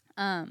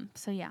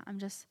 So yeah, I'm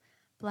just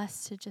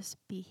blessed to just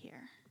be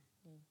here,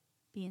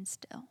 being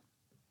still.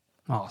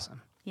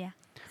 Awesome. Yeah.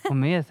 Well,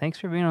 Mia, thanks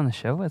for being on the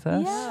show with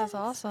us. Yeah, that's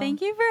awesome. Thank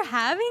you for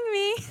having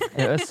me.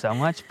 It was so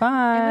much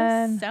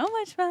fun. It was so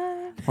much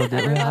fun. Well,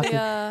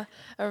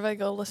 everybody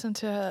go listen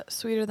to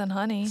Sweeter Than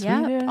Honey.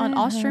 Yeah, on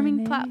all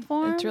streaming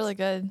platforms. It's really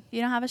good. If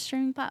you don't have a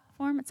streaming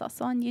platform, it's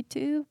also on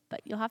YouTube,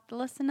 but you'll have to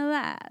listen to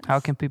that. How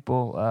can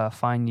people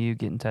find you,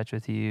 get in touch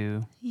with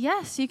you?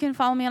 Yes, you can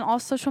follow me on all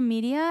social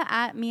media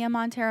at Mia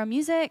Montero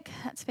Music.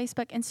 That's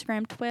Facebook,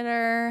 Instagram,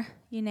 Twitter,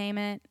 you name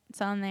it.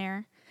 It's on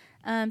there.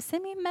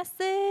 Send me a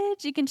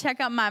message. You can check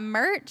out my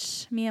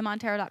merch,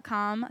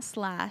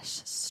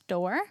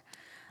 miamontero.com/store.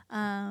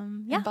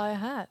 And buy a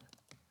hat.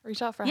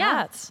 Reach out for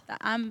hats.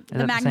 I'm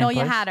the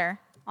Magnolia Hatter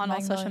on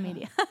all social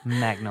media.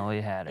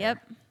 Magnolia Hatter. Yep.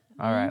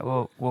 All right.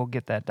 We'll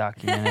get that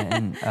documented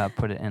and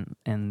put it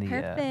in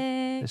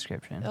the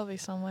description. It'll be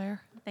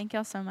somewhere. Thank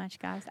y'all so much,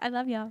 guys. I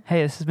love y'all.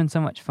 Hey, this has been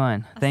so much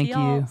fun. Thank see you.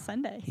 Y'all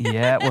Sunday.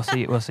 Yeah,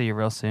 we'll see you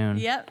real soon.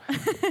 Yep.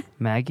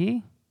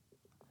 Maggie,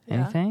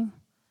 anything?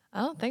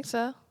 I don't think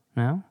so.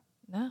 No?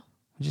 No.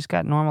 We just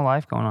got normal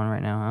life going on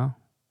right now,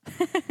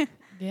 huh?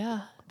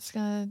 Yeah. It's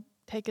going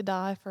to take a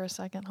dive for a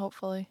second,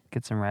 hopefully.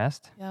 Get some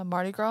rest. Yeah,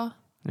 Mardi Gras.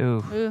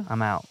 Ooh,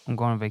 I'm out. I'm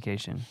going on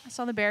vacation. I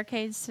saw the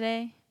barricades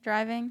today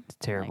driving. It's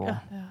terrible.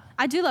 Like,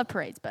 I do love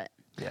parades, but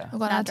yeah. I'm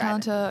going out of town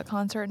to a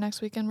concert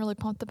next weekend. Really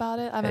pumped about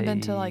it. I haven't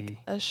been to like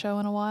a show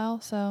in a while,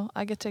 so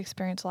I get to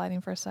experience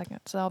lighting for a second.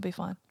 So that'll be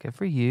fun. Good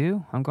for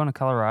you. I'm going to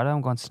Colorado.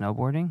 I'm going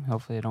snowboarding.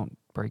 Hopefully I don't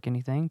break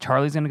anything.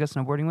 Charlie's going to go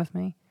snowboarding with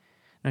me.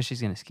 No,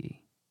 she's going to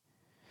ski.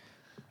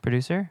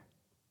 Producer?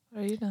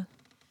 What are you doing?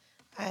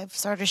 I've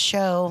started a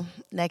show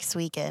next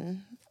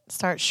weekend.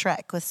 Start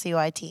Shrek with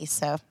CYT.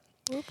 So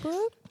Whoop,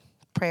 whoop.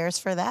 prayers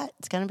for that.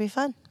 It's going to be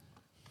fun.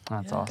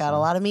 That's awesome. Got a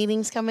lot of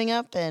meetings coming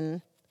up,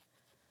 and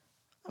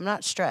I'm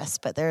not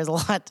stressed, but there's a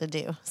lot to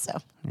do. So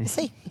we'll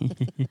see.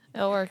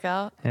 It'll work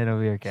out. It'll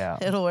work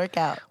out. It'll work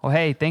out. Well,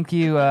 hey, thank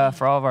you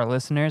for all of our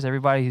listeners,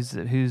 everybody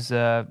who's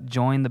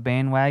joined the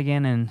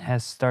bandwagon and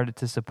has started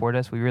to support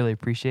us. We really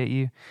appreciate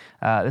you.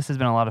 This has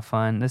been a lot of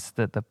fun.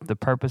 The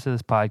purpose of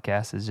this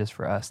podcast is just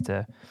for us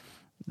to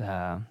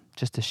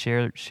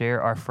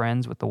share our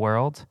friends with the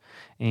world.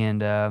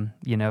 And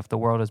if the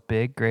world is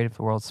big, great. If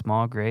the world's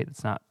small, great.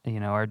 It's not,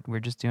 we're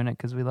just doing it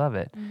because we love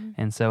it. Mm-hmm.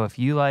 And so if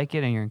you like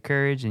it and you're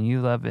encouraged and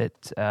you love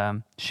it,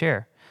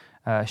 share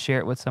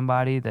it with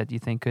somebody that you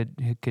think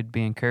could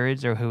be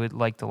encouraged or who would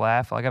like to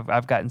laugh. Like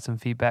I've gotten some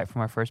feedback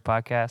from our first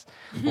podcast.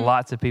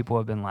 Lots of people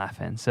have been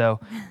laughing. So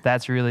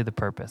that's really the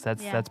purpose.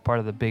 That's part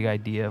of the big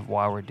idea of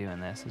why we're doing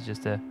this, is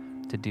just to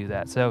do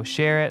that. So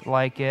share it,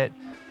 like it,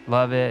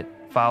 love it,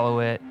 follow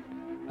it,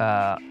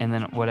 and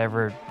then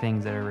whatever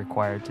things that are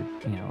required to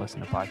listen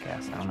to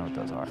podcasts. I don't know what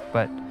those are,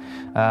 but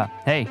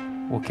hey,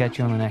 we'll catch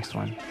you on the next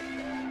one.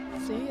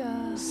 See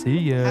ya. See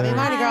ya. Happy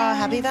Mardi Gras.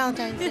 Happy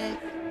Valentine's Day.